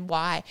habits, and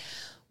why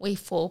we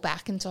fall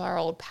back into our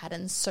old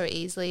patterns so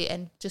easily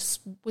and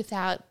just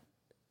without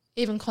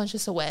even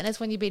conscious awareness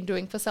when you've been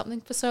doing for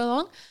something for so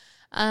long.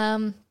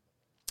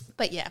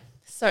 But yeah,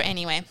 so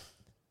anyway,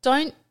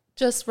 don't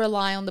just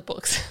rely on the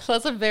books.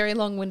 That's a very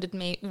long-winded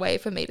way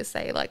for me to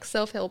say, like,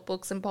 self-help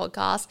books and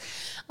podcasts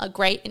are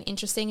great and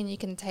interesting and you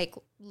can take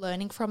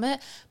learning from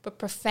it, but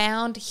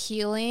profound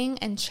healing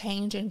and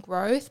change and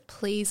growth,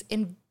 please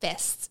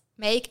invest.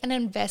 Make an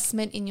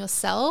investment in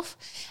yourself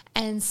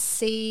and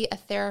see a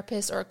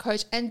therapist or a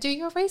coach and do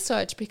your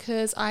research,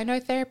 because I know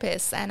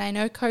therapists and I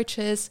know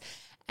coaches,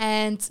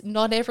 and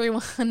not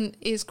everyone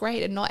is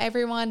great, and not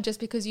everyone, just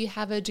because you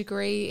have a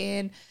degree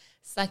in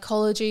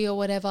psychology or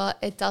whatever,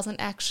 it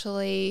doesn't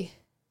actually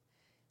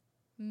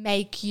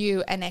make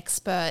you an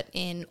expert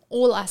in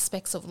all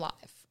aspects of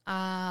life.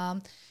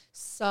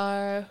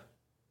 So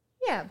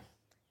yeah,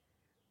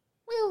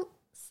 we'll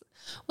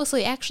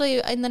see.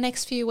 Actually, in the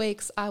next few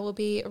weeks, I will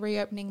be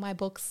reopening my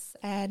books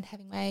and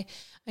having a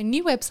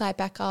new website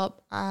back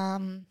up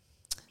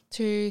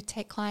to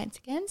take clients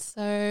again.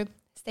 So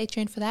stay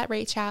tuned for that.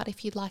 Reach out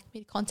if you'd like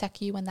me to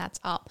contact you when that's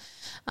up.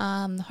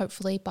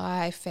 Hopefully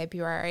by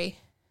February,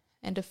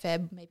 end of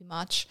Feb, maybe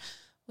March.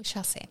 We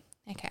shall see.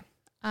 Okay.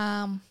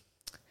 My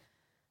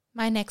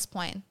next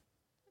point.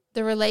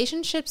 The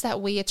relationships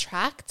that we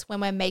attract when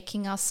we're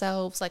making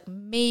ourselves like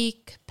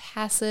meek,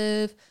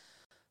 passive,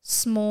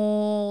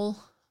 small,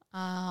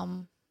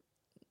 not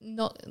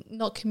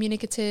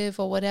communicative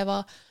or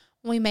whatever,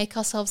 when we make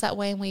ourselves that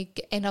way and we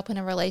end up in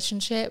a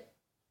relationship,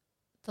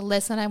 the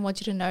lesson I want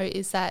you to know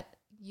is that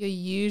you're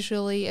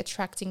usually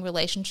attracting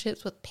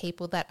relationships with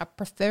people that are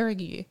preferring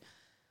you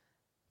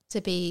to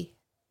be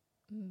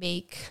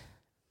meek,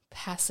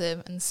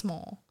 passive, and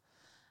small.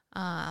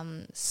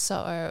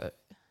 So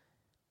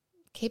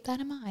keep that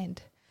in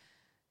mind.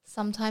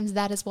 Sometimes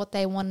that is what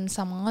they want in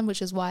someone,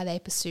 which is why they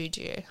pursued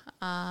you.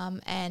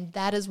 And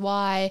that is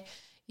why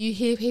you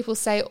hear people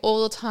say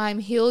all the time,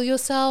 heal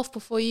yourself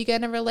before you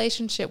get in a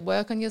relationship,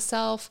 work on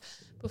yourself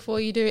before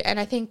you do. And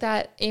I think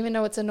that even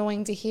though it's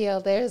annoying to hear,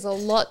 there's a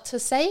lot to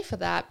say for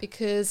that,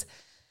 because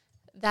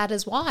that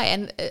is why.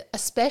 And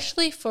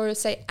especially for,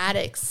 say,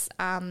 addicts,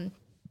 and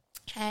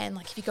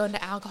like if you go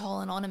into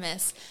Alcohol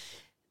Anonymous,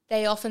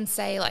 they often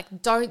say, like,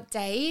 don't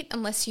date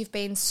unless you've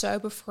been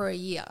sober for a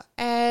year.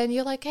 And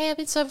you're like, hey, I've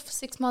been sober for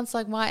 6 months,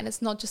 like, why? And it's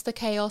not just the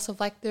chaos of,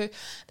 like, the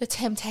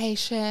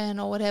temptation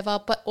or whatever,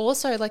 but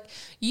also, like,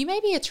 you may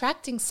be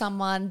attracting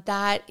someone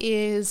that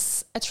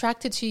is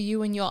attracted to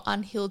you in your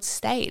unhealed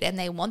state, and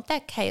they want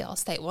that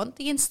chaos. They want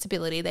the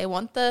instability. They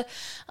want the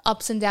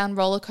ups and down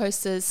roller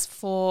coasters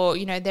for,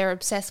 you know, they're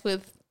obsessed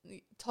with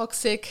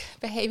toxic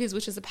behaviors,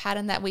 which is a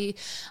pattern that we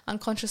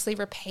unconsciously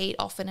repeat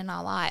often in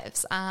our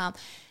lives.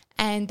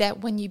 And that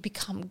when you're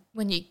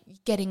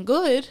getting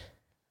good,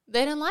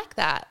 they don't like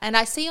that. And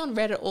I see on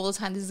Reddit all the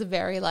time, this is a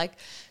very like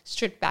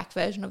stripped back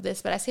version of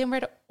this, but I see on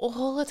Reddit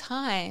all the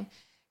time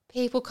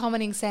people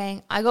commenting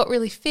saying, I got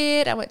really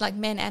fit. I went, like,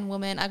 men and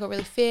women, I got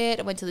really fit.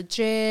 I went to the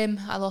gym.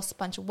 I lost a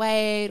bunch of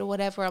weight or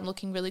whatever. I'm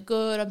looking really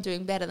good. I'm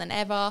doing better than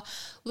ever,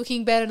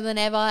 looking better than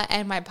ever.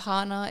 And my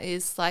partner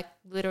is like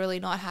literally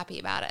not happy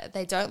about it.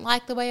 They don't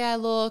like the way I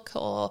look,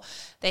 or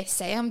they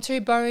say I'm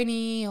too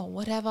bony or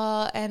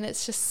whatever. And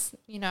it's just,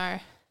 you know,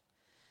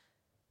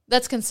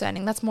 that's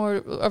concerning. That's more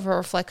of a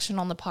reflection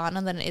on the partner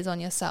than it is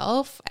on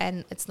yourself.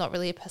 And it's not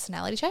really a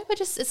personality trait, but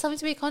just it's something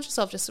to be conscious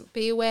of. Just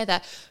be aware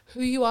that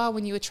who you are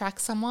when you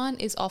attract someone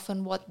is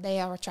often what they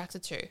are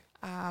attracted to.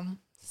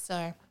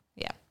 So,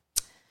 yeah.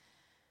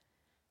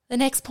 The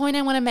next point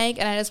I want to make,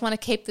 and I just want to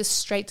keep this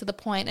straight to the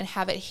point and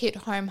have it hit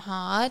home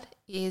hard,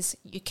 is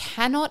you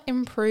cannot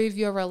improve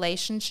your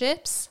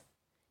relationships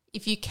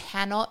if you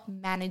cannot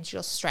manage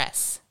your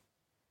stress.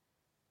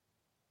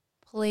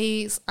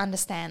 Please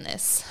understand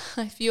this.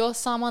 If you're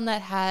someone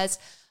that has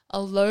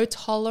a low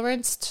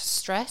tolerance to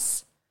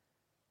stress,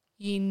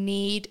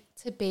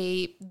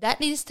 that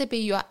needs to be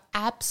your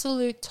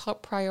absolute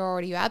top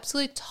priority, your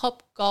absolute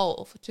top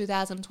goal for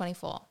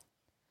 2024.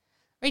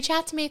 Reach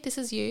out to me if this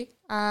is you.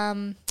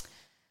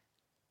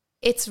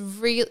 It's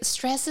real.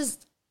 Stress is,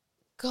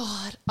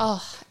 God,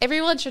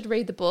 everyone should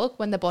read the book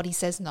When the Body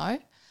Says No.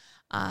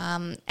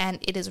 And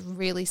it is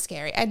really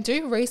scary. And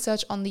do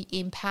research on the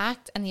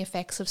impact and the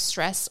effects of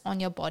stress on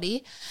your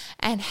body,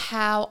 and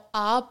how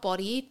our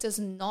body does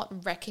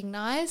not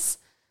recognize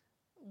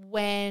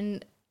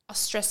when a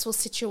stressful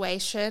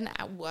situation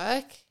at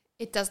work,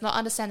 it does not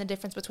understand the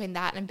difference between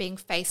that and being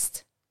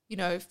face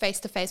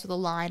to face with a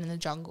lion in the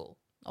jungle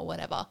or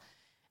whatever.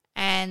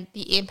 And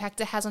the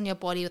impact it has on your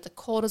body with the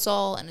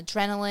cortisol and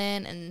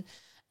adrenaline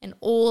and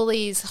all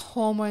these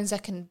hormones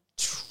that can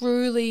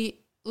truly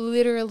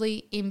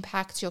literally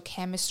impact your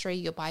chemistry,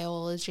 your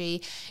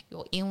biology,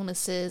 your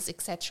illnesses,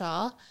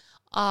 etc.,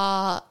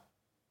 are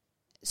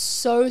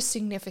so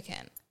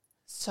significant.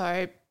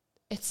 So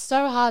It's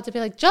so hard to be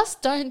like,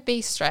 just don't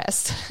be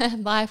stressed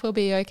and life will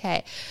be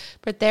okay.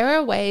 But there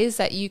are ways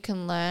that you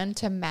can learn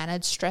to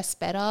manage stress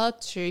better,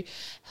 to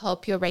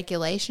help your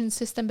regulation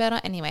system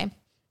better. Anyway,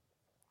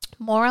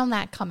 more on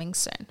that coming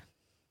soon.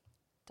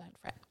 Don't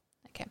fret.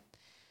 Okay.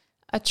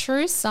 A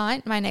true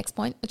sign, my next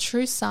point, a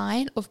true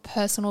sign of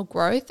personal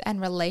growth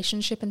and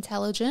relationship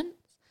intelligence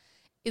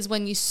is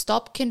when you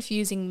stop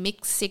confusing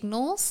mixed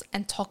signals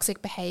and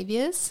toxic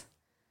behaviors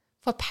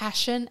for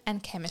passion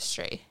and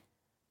chemistry.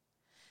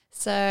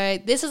 So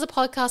this is a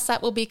podcast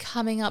that will be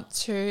coming up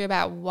to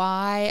about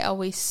why are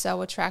we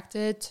so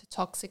attracted to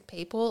toxic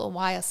people, or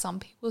why are some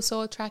people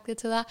so attracted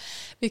to that?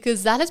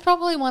 Because that is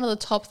probably one of the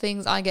top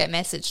things I get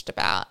messaged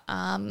about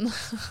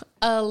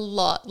a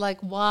lot. Like,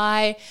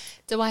 why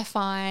do I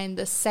find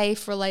the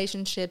safe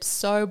relationships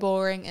so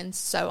boring and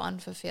so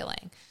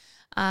unfulfilling?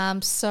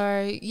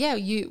 So yeah,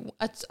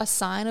 a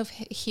sign of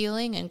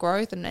healing and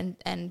growth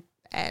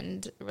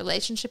and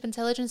relationship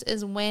intelligence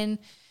is when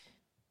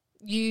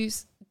you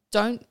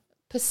don't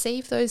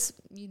perceive those,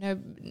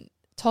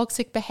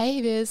 toxic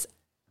behaviors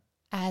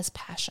as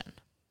passion.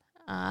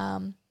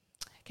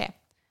 Okay.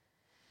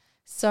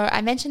 So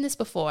I mentioned this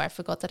before. I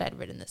forgot that I'd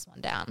written this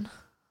one down,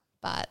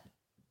 but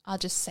I'll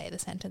just say the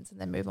sentence and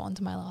then move on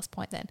to my last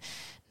point then.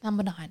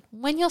 Number 9,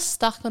 when you're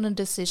stuck on a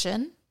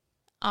decision,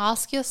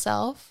 ask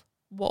yourself,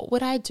 what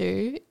would I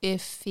do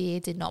if fear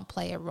did not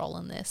play a role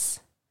in this?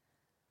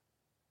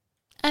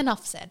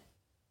 Enough said.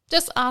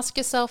 Just ask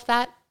yourself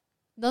that.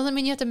 Doesn't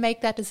mean you have to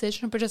make that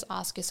decision, but just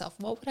ask yourself,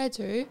 what would I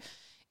do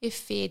if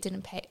fear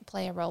didn't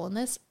play a role in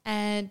this,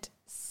 and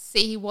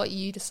see what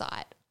you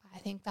decide. I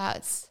think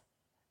that's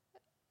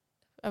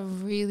a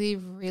really,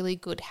 really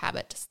good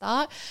habit to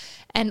start.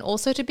 And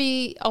also to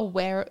be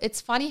aware. It's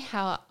funny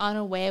how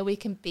unaware we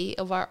can be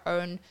of our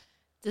own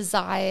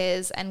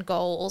desires and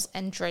goals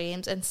and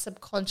dreams and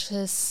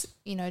subconscious,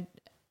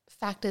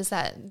 factors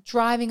that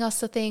driving us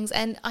to things.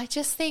 And I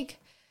just think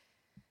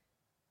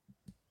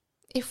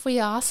if we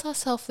ask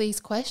ourselves these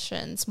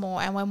questions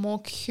more and we're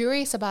more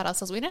curious about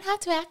ourselves, we don't have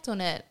to act on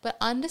it, but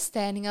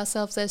understanding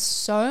ourselves, there's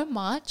so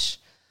much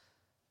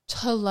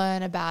to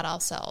learn about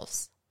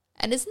ourselves.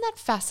 And isn't that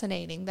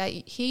fascinating that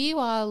here you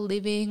are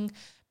living,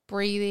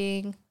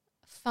 breathing,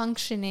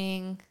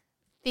 functioning,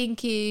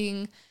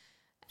 thinking,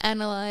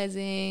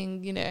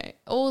 analyzing,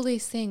 all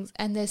these things.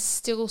 And there's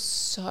still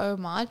so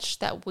much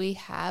that we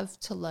have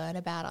to learn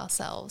about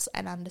ourselves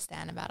and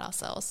understand about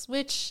ourselves,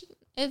 which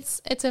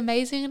it's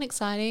amazing and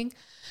exciting.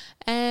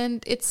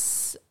 And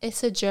it's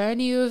a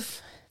journey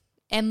of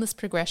endless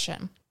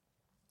progression.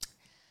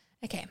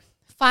 Okay,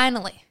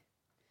 finally,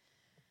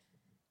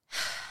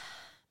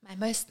 my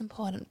most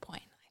important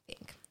point, I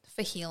think,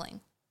 for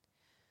healing.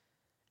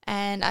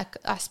 And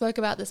I spoke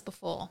about this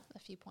before, a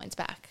few points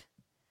back,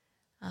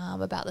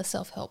 about the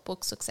self-help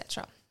books,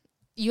 etc.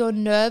 Your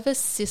nervous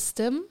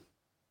system,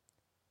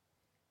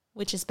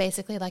 which is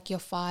basically like your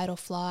fight or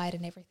flight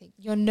and everything,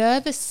 your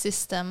nervous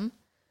system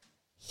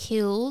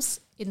heals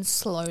in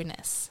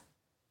slowness.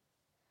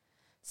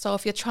 So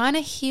if you're trying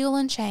to heal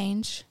and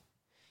change,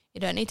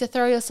 you don't need to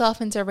throw yourself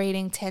into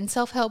reading 10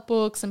 self-help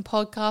books and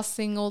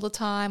podcasting all the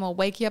time, or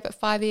waking up at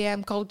 5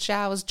 a.m., cold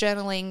showers,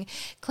 journaling,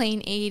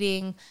 clean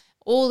eating,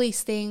 all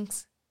these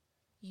things.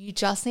 You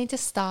just need to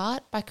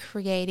start by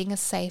creating a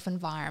safe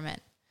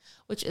environment,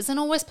 which isn't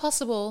always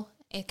possible.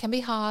 It can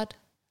be hard,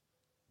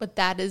 but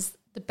that is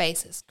the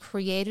basis.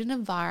 Create an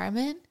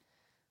environment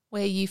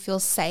where you feel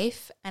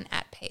safe and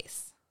at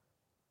peace.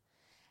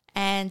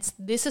 And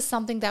this is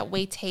something that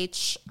we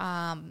teach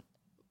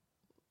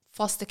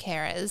foster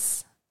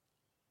carers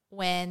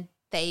when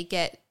they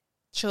get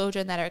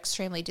children that are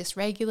extremely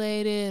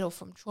dysregulated or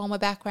from trauma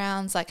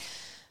backgrounds. Like,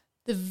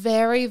 the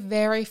very,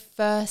 very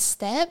first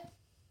step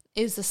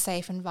is a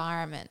safe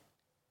environment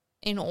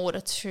in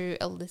order to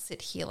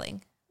elicit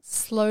healing,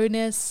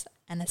 slowness,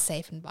 and a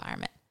safe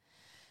environment.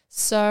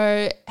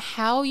 So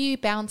how you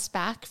bounce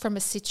back from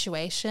a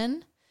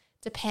situation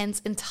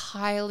depends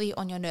entirely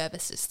on your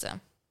nervous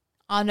system.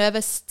 Our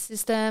nervous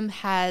system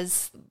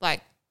has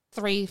like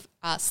 3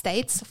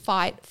 states: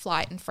 fight,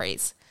 flight, and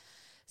freeze.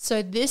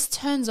 So this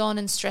turns on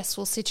in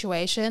stressful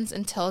situations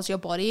and tells your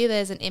body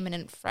there's an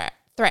imminent threat.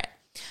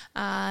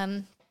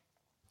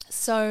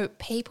 So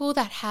people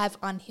that have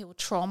unhealed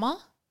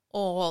trauma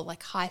or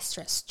like high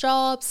stress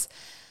jobs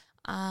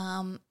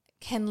can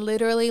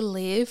literally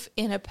live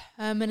in a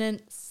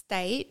permanent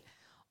state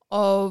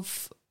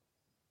of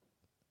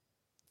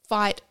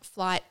fight,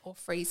 flight, or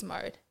freeze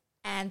mode.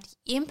 And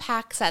the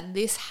impacts that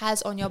this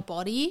has on your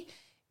body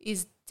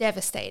is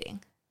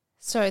devastating.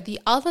 So the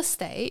other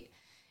state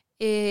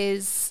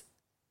is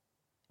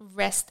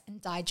rest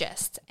and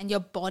digest. And your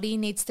body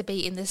needs to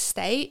be in this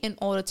state in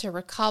order to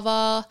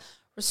recover,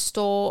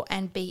 restore,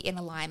 and be in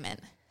alignment.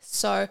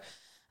 So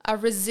a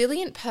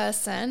resilient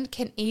person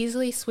can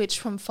easily switch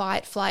from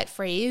fight, flight,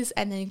 freeze,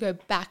 and then go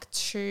back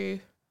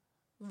to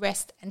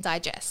rest and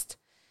digest.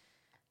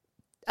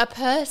 A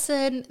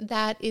person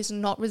that is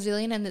not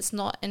resilient, and it's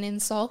not an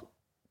insult,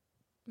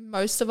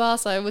 most of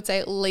us, I would say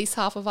at least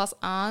half of us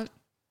aren't,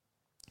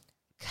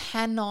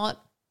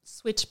 cannot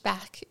switch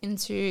back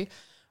into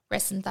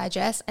rest and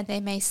digest, and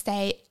they may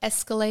stay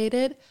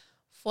escalated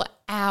for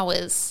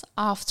hours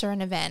after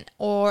an event,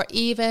 or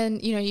even,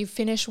 you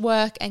finish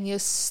work and you're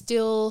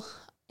still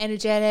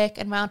energetic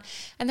and round.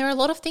 And there are a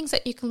lot of things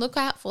that you can look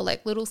out for,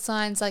 like little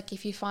signs, like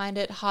if you find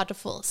it hard to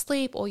fall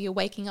asleep, or you're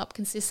waking up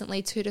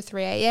consistently 2 to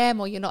 3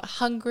 a.m., or you're not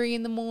hungry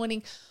in the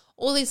morning,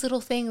 all these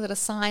little things that are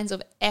signs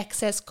of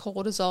excess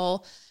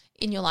cortisol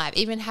in your life.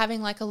 Even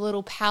having like a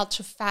little pouch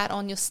of fat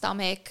on your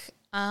stomach,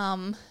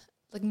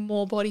 like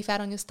more body fat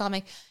on your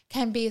stomach,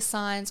 can be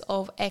signs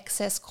of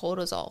excess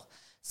cortisol.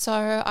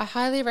 So I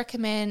highly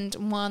recommend,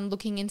 1,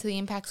 looking into the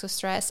impacts of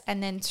stress,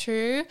 and then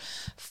 2,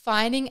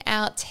 finding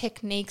out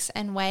techniques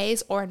and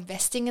ways, or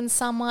investing in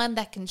someone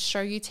that can show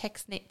you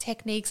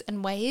techniques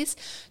and ways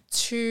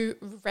to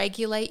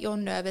regulate your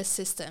nervous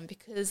system,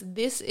 because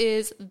this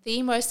is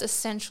the most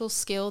essential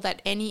skill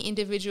that any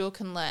individual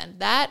can learn.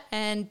 That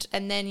and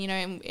then,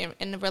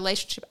 in the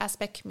relationship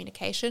aspect,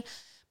 communication.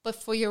 But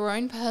for your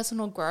own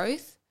personal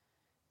growth,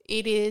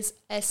 it is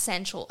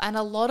essential. And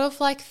a lot of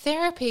like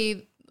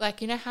therapy, like,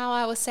 how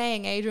I was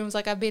saying, Adrian was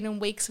like, I've been in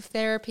weeks of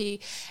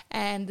therapy,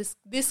 and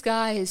this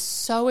guy is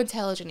so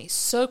intelligent, he's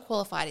so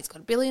qualified, he's got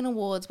 1 billion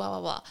awards, blah,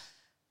 blah, blah.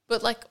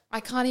 But like, I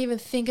can't even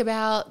think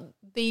about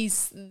the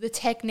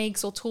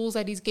techniques or tools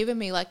that he's given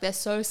me. Like, they're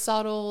so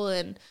subtle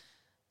and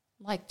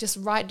like, just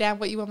write down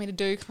what you want me to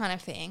do kind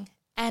of thing.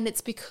 And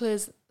it's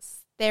because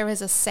there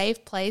is a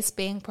safe place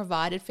being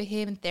provided for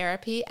him in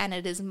therapy, and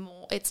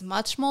it's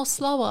much more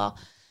slower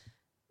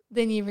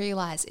than you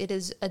realize. It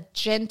is a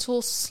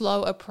gentle,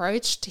 slow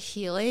approach to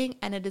healing,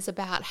 and it is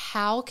about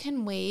how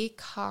can we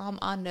calm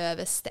our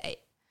nervous state,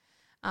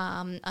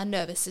 our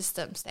nervous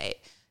system state.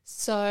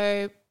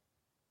 So,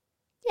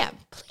 yeah,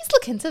 please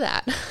look into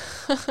that.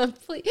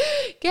 Please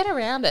get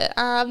around it.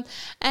 And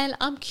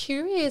I'm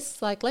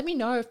curious, like, let me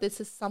know if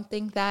this is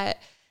something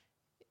that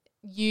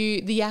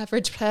the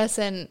average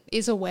person,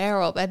 is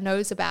aware of and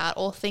knows about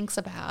or thinks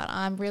about.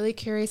 I'm really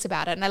curious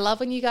about it. And I love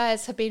when you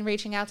guys have been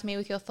reaching out to me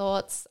with your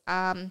thoughts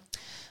on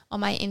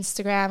my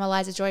Instagram,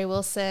 Eliza Joy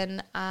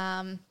Wilson.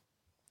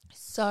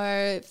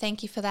 So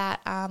thank you for that.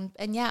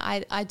 And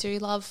yeah, I do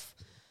love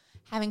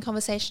having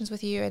conversations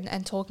with you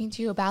and talking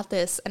to you about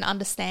this and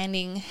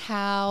understanding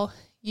how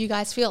you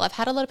guys feel. I've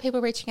had a lot of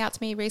people reaching out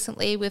to me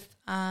recently with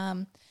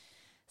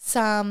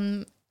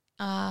some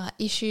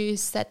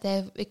issues that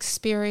they're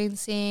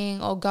experiencing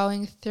or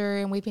going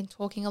through, and we've been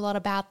talking a lot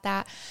about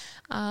that.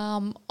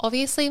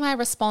 Obviously, my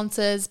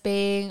responses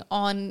being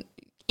on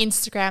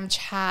Instagram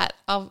chat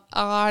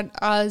aren't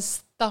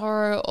as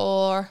thorough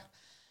or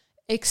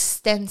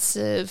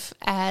extensive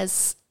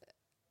as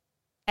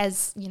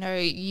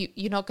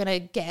you're not going to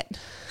get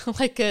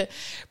like a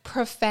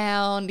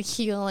profound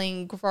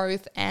healing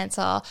growth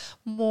answer.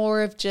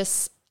 More of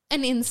just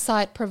an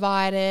insight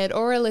provided,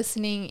 or a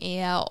listening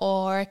ear,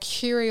 or a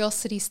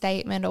curiosity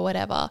statement, or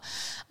whatever.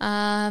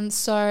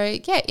 So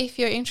yeah, if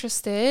you're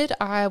interested,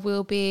 I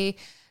will be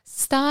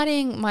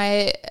starting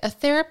a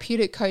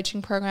therapeutic coaching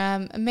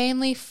program,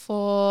 mainly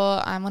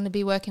I'm going to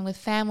be working with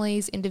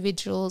families,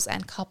 individuals,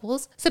 and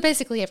couples. So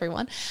basically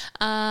everyone,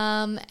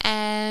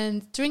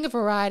 and doing a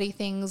variety of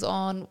things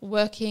on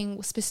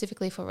working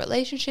specifically for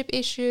relationship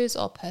issues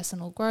or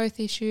personal growth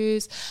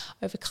issues,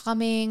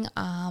 overcoming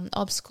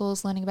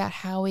obstacles, learning about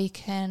how we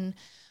can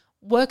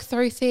work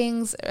through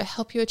things,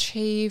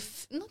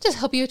 not just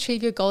help you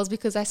achieve your goals,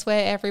 because I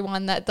swear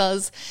everyone that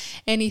does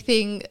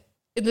anything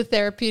in the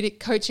therapeutic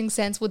coaching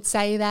sense would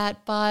say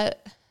that.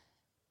 But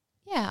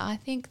yeah, I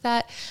think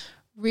that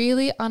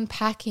really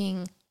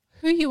unpacking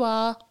who you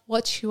are,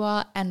 what you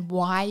are, and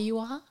why you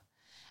are,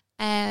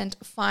 and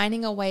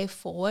finding a way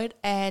forward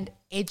and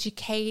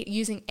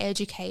using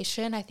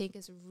education, I think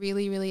is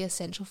really, really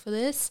essential for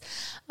this.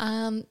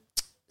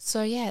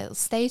 So yeah,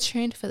 stay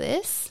tuned for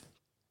this.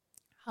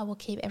 I will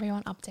keep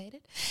everyone updated.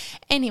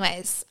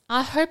 Anyways,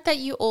 I hope that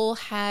you all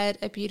had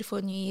a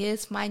beautiful New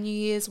Year's. My New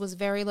Year's was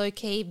very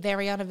low-key,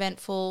 very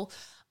uneventful.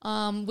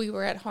 We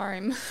were at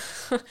home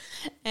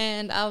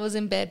and I was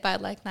in bed by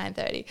like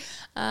 9:30.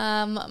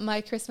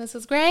 My Christmas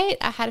was great.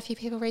 I had a few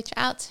people reach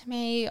out to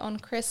me on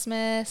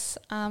Christmas,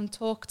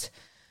 talked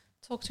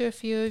to a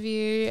few of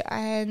you,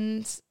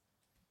 and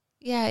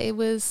yeah, it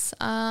was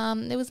a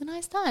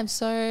nice time.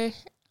 So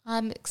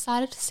I'm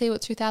excited to see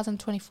what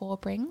 2024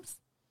 brings.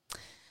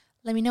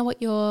 Let me know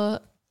what your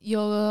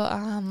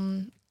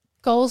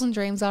goals and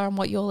dreams are and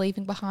what you're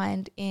leaving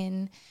behind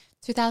in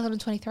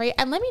 2023.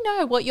 And let me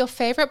know what your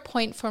favorite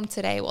point from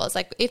today was.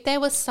 Like, if there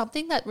was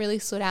something that really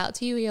stood out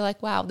to you, you're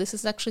like, wow, this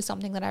is actually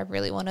something that I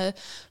really want to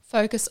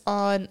focus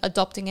on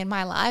adopting in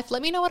my life.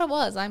 Let me know what it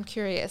was. I'm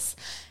curious.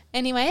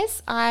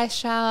 Anyways, I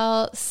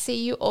shall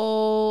see you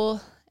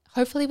all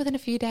hopefully within a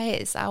few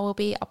days. I will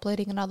be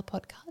uploading another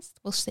podcast.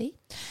 We'll see.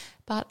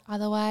 But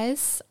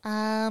otherwise,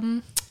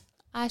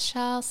 I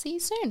shall see you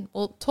soon.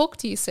 We'll talk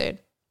to you soon.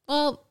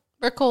 Well,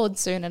 record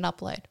soon and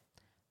upload.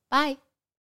 Bye.